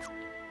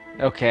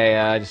 Okay,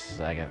 just a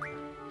second.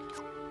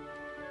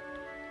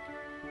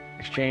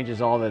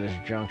 Exchanges all that is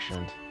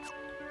junctioned.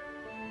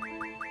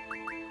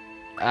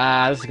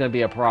 This is gonna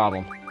be a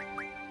problem.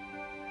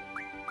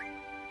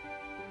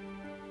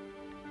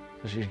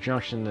 So she's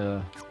junctioned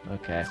to...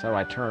 Okay, so how do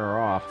I turn her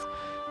off?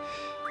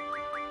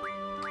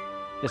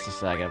 Just a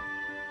second.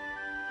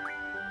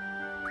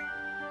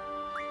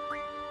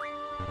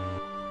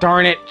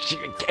 Darn it!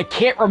 I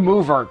can't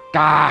remove her!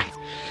 God!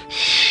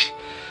 This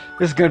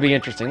is gonna be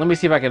interesting. Let me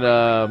see if I can,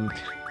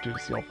 do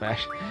this the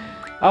old-fashioned.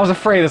 I was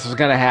afraid this was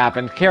gonna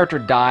happen. Character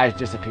dies,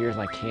 disappears,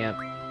 and I can't.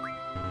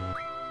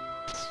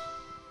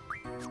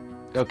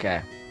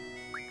 Okay.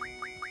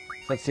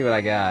 Let's see what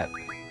I got.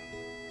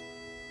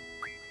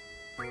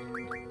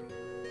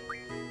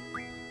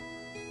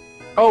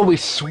 Oh, we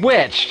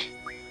switched!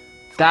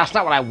 That's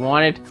not what I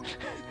wanted.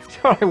 That's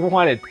what I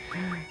wanted.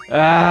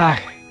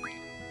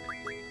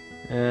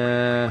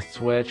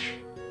 Switch.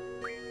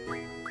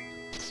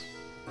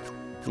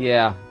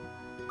 Yeah.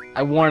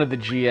 I wanted the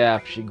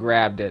GF. She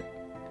grabbed it.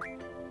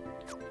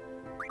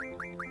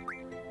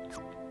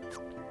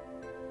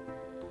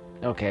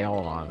 Okay,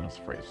 hold on. I was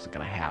afraid this was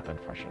gonna happen.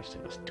 I should have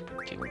seen this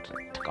stupid thing.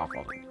 Took off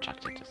all the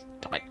chucks. Just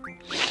damn it.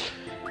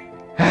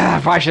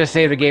 If I should have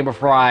saved the game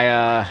before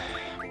I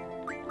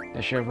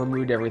should have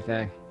removed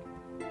everything.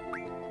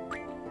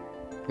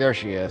 There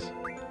she is.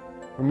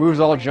 Removes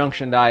all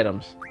junctioned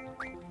items.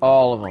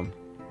 All of them.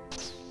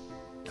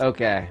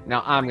 Okay,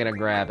 now I'm gonna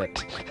grab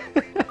it.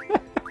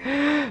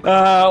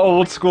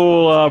 Old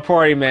school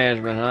party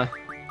management, huh?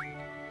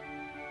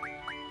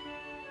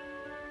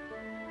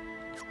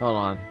 Hold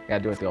on,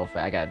 gotta do it the old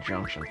fashioned. I got a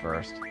junction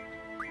first.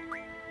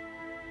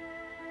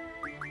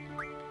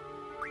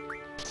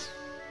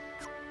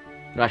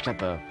 No,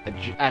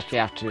 actually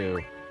have to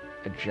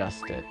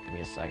adjust it. Give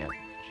me a second.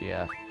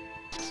 GF.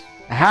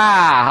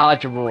 Aha! Holla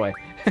at your boy.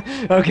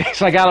 Okay,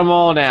 so I got them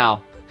all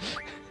now.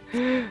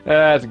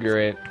 That's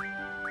great.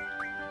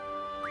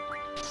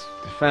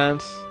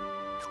 Defense.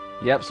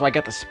 Yep, so I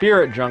got the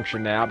Spirit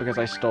Junction now because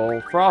I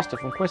stole Frosta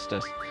from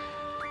Quistis.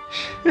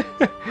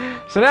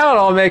 So now it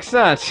all makes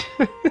sense.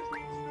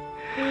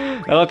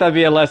 Now let that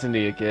be a lesson to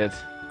you, kids.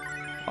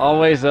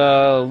 Always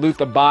loot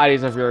the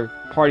bodies of your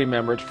party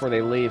members before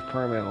they leave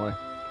permanently.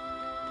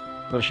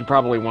 Though she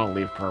probably won't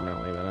leave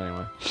permanently, but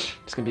anyway.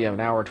 It's gonna be an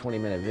hour,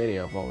 20-minute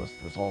video if all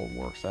this all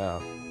works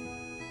out.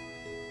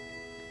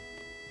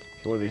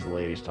 So what are these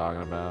ladies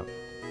talking about?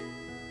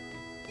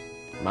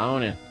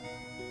 Moaning.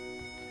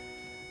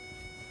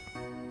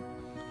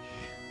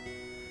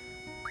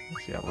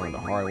 Let's see, I learned the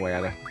hard way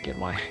how to get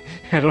my... I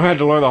had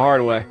to learn the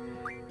hard way.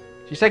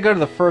 She said go to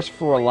the first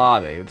floor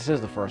lobby. This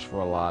is the first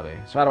floor lobby.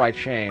 So how do I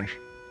change?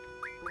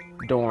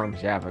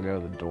 Dorms. Yeah, if I go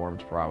to the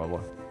dorms,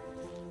 probably.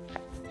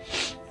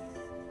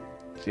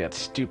 See that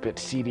stupid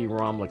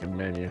CD-ROM looking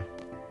menu.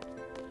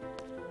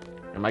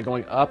 Am I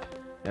going up?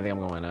 I think I'm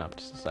going up.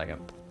 Just a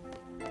second.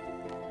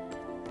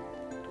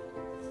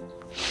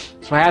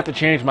 So I have to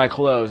change my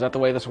clothes. Is that the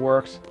way this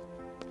works?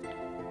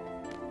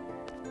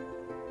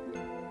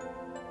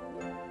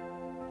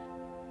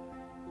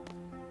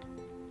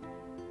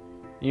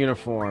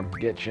 Uniform.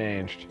 Get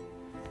changed.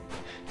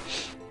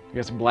 I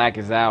guess black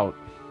is out.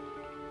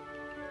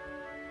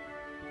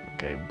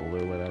 Okay,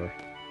 blue, whatever.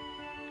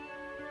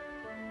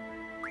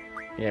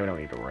 Yeah, we don't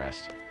need to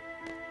rest.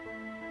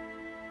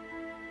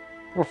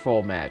 We're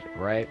full magic,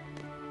 right?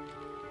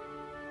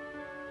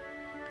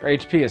 Our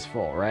HP is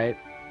full, right?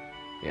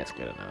 Yeah, it's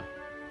good enough.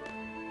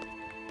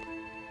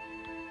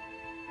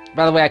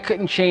 By the way, I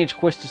couldn't change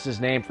Quistis'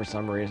 name for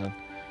some reason.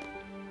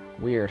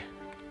 Weird.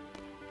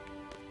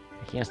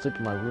 I can't sleep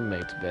in my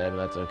roommate's bed,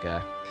 but that's okay.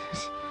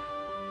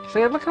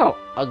 See, look how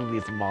ugly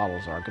these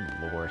models are. Good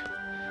lord.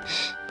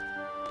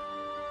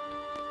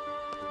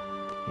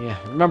 Yeah,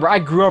 remember, I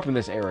grew up in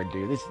this era,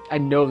 dude. I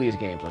know these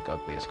games look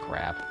ugly as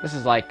crap. This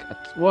is like...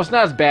 well, it's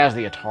not as bad as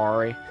the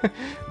Atari,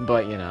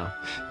 but, you know,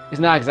 it's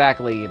not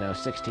exactly, you know,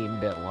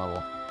 16-bit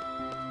level.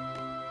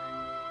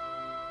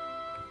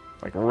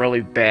 Like, really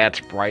bad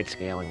sprite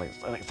scaling. Like,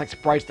 it's like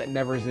sprites that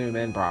never zoom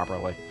in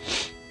properly.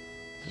 It's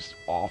just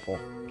awful.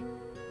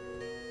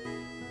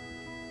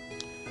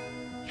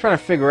 Trying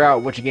to figure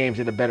out which games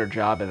did a better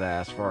job of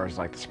that as far as,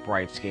 like, the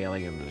sprite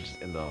scaling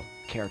and the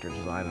character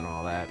design and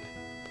all that.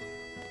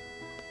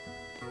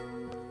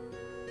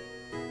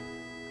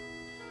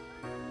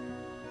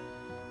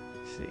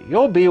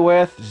 You'll be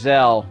with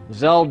Zell.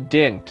 Zell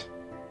Dinkt.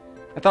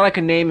 I thought I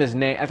could name his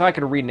name. I thought I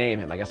could rename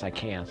him. I guess I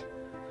can't.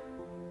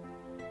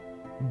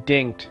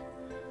 Dinkt.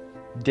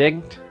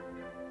 Dinkt?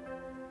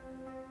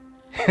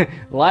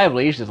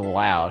 Lively, he's just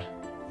loud.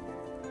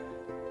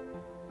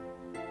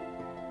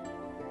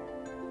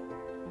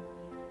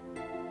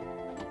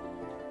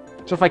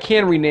 So if I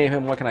can rename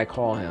him, what can I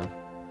call him?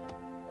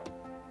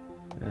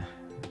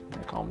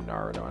 I call him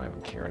Naruto. I don't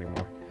even care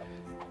anymore.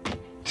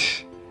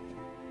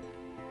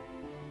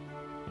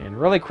 And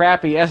really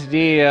crappy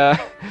SD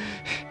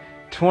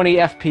 20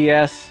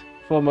 FPS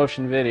full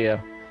motion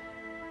video.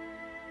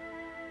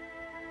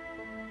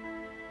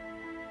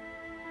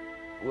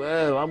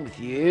 Whoa, I'm with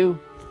you.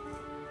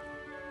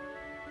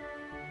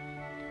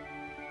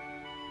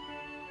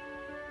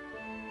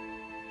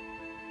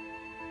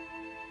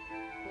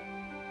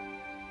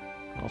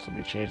 I'll also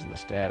be changing the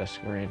status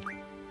screen.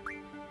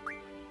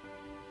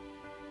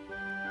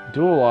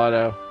 Dual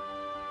auto.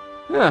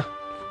 Huh,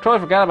 totally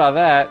forgot about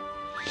that.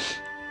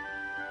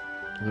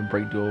 The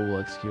break duel will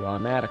execute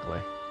automatically.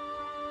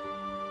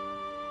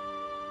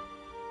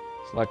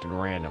 Selected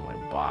randomly.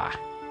 Bah.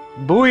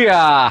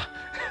 Booyah!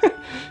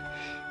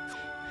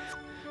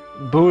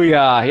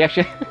 Booyah! He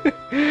actually...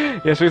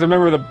 yes, he's a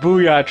member of the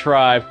Booyah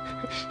tribe.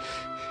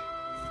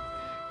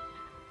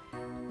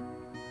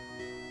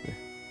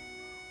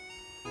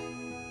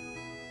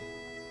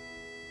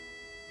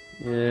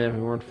 Yeah,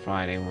 we weren't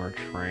fighting, we were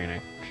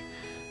training.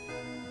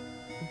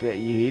 Bet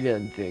you he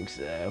doesn't think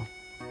so.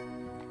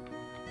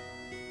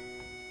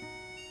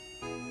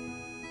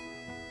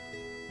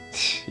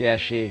 Yeah,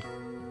 she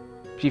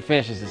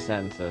finishes his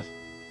sentences.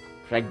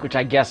 Which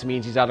I guess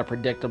means he's either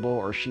predictable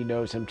or she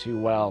knows him too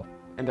well,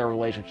 and their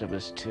relationship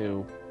is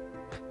too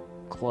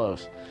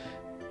close.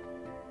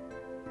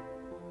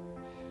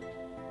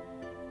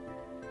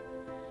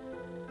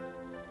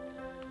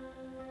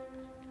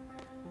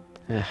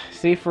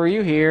 See, for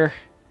you here.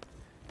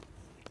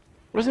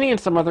 Wasn't he in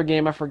some other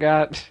game I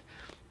forgot?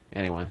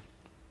 Anyway.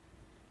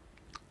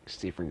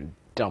 See for your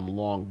dumb,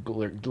 long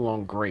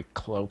gray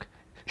cloak.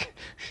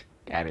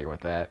 Get out of here with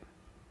that.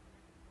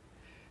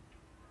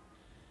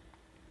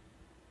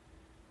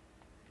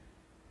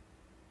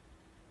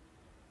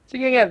 So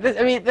yeah,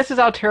 this is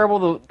how terrible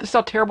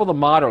the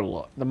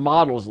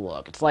models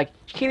look. It's like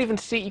you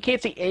can't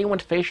see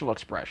anyone's facial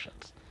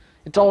expressions.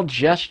 It's all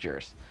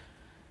gestures.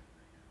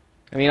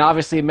 I mean,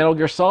 obviously, Metal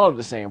Gear Solid had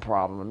the same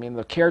problem. I mean,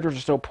 the characters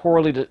are so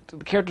poorly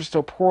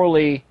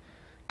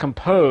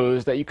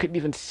composed that you couldn't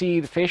even see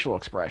the facial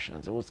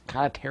expressions. It was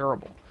kind of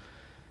terrible.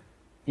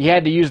 You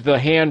had to use the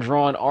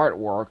hand-drawn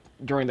artwork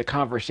during the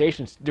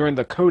conversations, during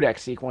the codec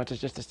sequences,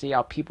 just to see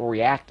how people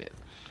reacted.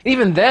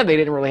 Even then, they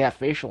didn't really have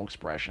facial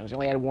expressions. They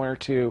only had one or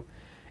two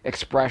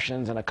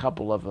expressions and a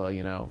couple of,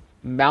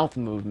 mouth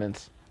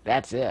movements.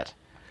 That's it.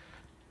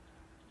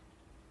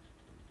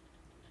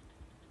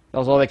 That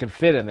was all they could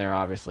fit in there,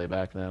 obviously,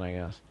 back then, I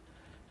guess.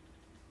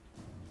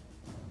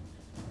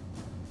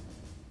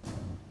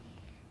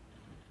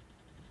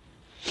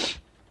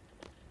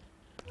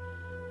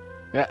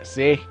 Yeah,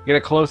 see? Get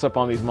a close-up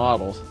on these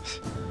models.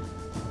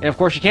 And, of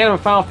course, you can't have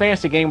a Final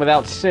Fantasy game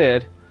without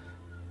Sid.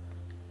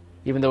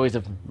 Even though he's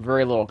of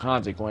very little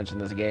consequence in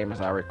this game, as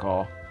I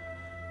recall.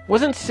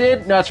 Wasn't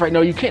Sid... No, that's right.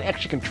 No, you can't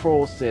actually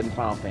control Sid in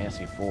Final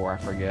Fantasy IV, I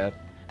forget.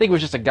 I think it was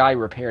just a guy who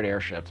repaired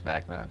airships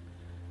back then.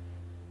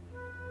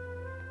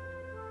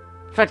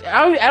 In fact,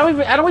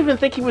 I don't even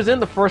think he was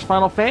in the first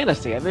Final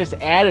Fantasy. I just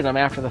added him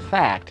after the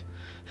fact.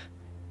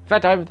 In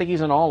fact, I don't even think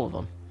he's in all of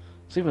them.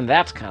 So even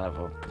that's kind of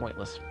a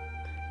pointless...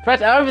 In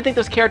fact, I don't even think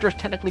this character is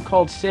technically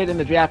called Sid in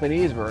the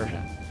Japanese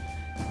version.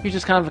 He's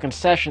just kind of a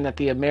concession that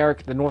the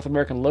North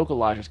American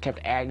localizers kept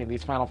adding to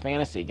these Final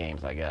Fantasy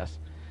games, I guess.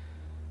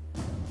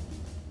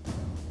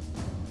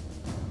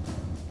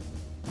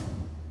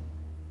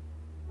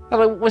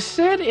 Was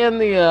Sid in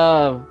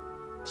the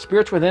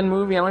Spirits Within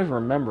movie? I don't even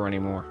remember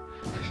anymore.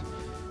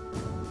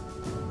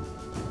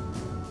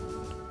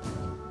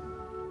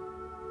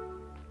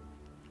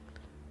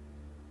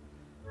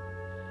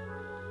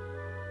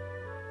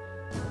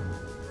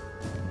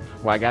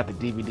 Well, I got the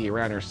DVD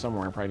around here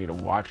somewhere. I probably need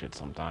to watch it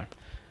sometime.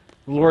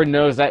 Lord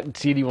knows that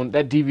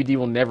DVD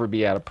will never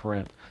be out of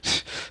print.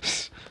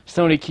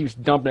 Sony keeps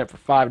dumping it for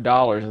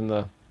 $5 in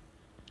the...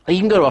 You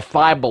can go to a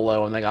Five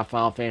Below and they got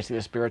Final Fantasy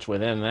The Spirits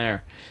Within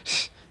there.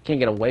 Can't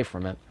get away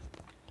from it.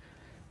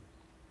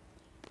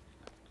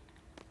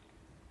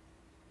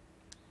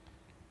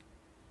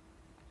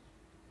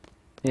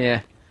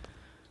 Yeah.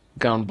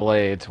 Gun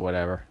blades,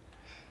 whatever.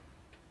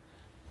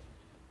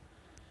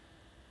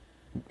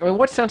 I mean,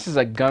 what sense does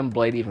a gun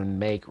blade even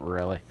make,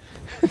 really?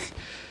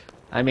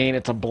 I mean,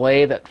 it's a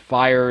blade that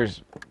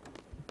fires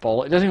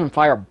bullets. It doesn't even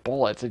fire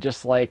bullets. It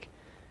just, like,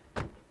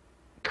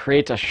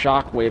 creates a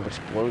shockwave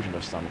explosion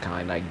of some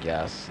kind, I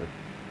guess.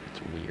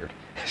 It's weird.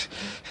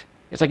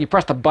 It's like you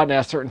press the button at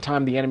a certain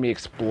time, the enemy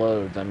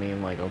explodes. I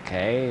mean, like,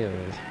 okay,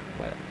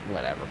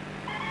 whatever.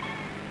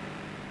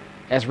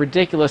 As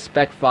ridiculous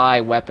Spec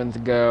 5 weapons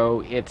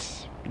go,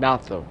 it's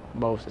not the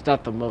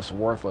most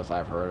worthless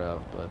I've heard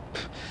of, but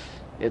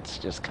it's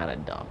just kind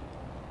of dumb.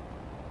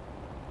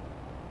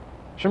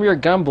 Show me your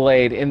gun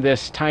blade in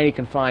this tiny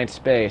confined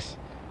space.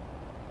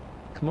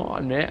 Come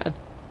on, man.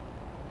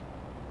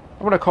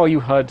 I'm gonna call you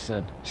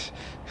Hudson.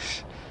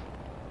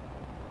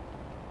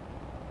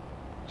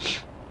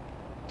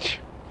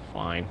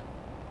 Fine.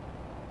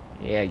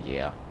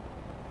 Yeah.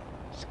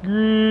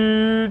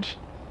 Scrooge.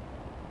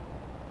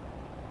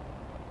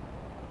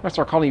 I'm gonna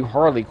start calling you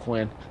Harley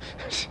Quinn.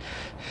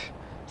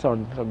 That's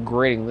how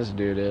grating this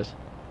dude is.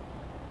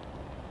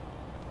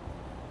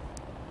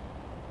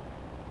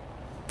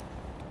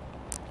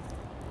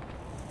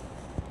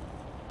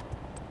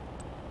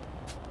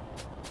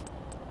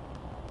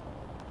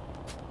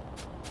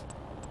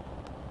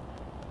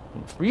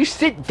 Will you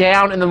sit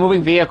down in the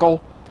moving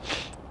vehicle?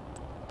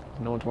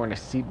 No one's wearing a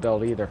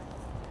seatbelt either.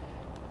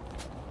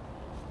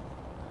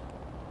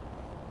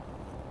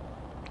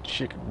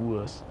 Chicken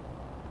wuss.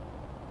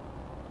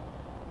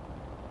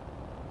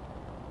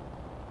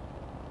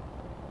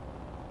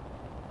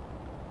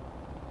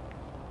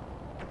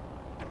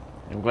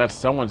 I'm glad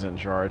someone's in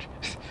charge.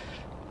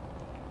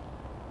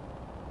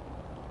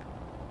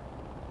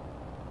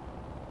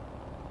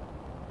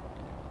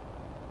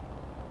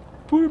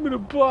 Put him in a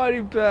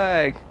body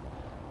bag.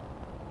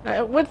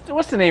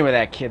 What's the name of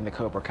that kid in the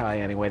Cobra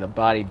Kai anyway? The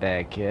body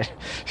bag kid.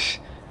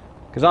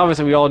 Because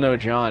obviously we all know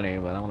Johnny,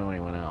 but I don't know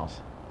anyone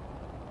else.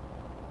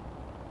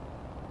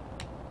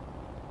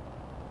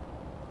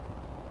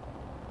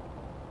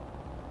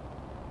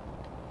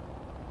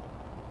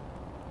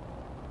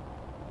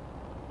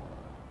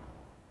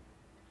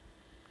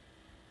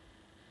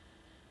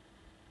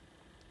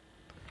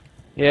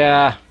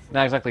 Yeah,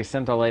 not exactly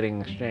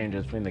scintillating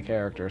exchanges between the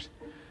characters.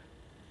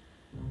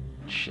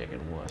 Chicken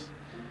wuss.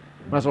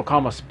 Might as well call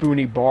him a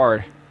spoony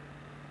bard.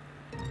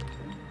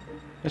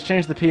 Let's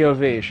change the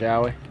POV,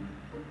 shall we?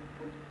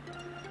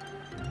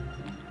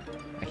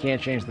 I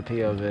can't change the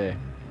POV.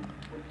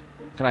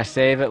 Can I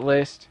save at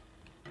least?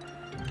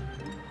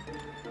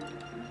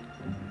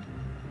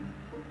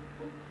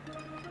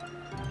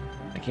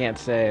 I can't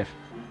save.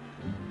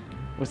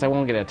 At least I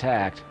won't get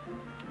attacked.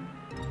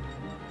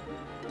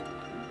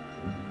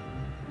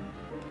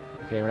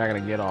 Okay, we're not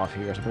gonna get off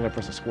here, so I'm gonna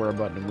press the square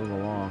button to move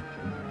along.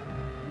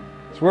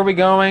 So where are we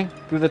going?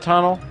 Through the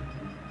tunnel?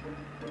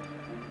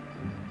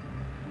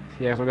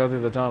 Yes, we'll go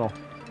through the tunnel.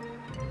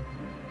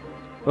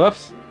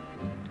 Whoops.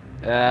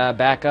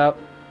 Back up.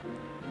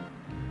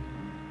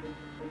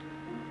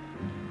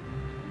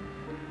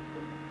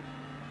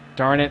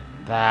 Darn it.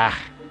 Ah.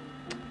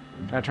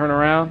 Can I turn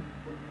around?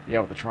 Yeah,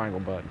 with the triangle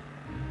button.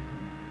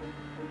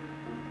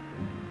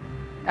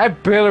 I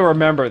barely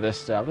remember this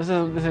stuff. This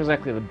is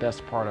exactly the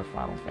best part of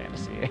Final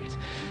Fantasy VIII.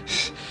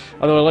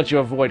 Although it lets you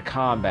avoid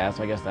combat,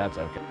 so I guess that's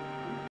okay.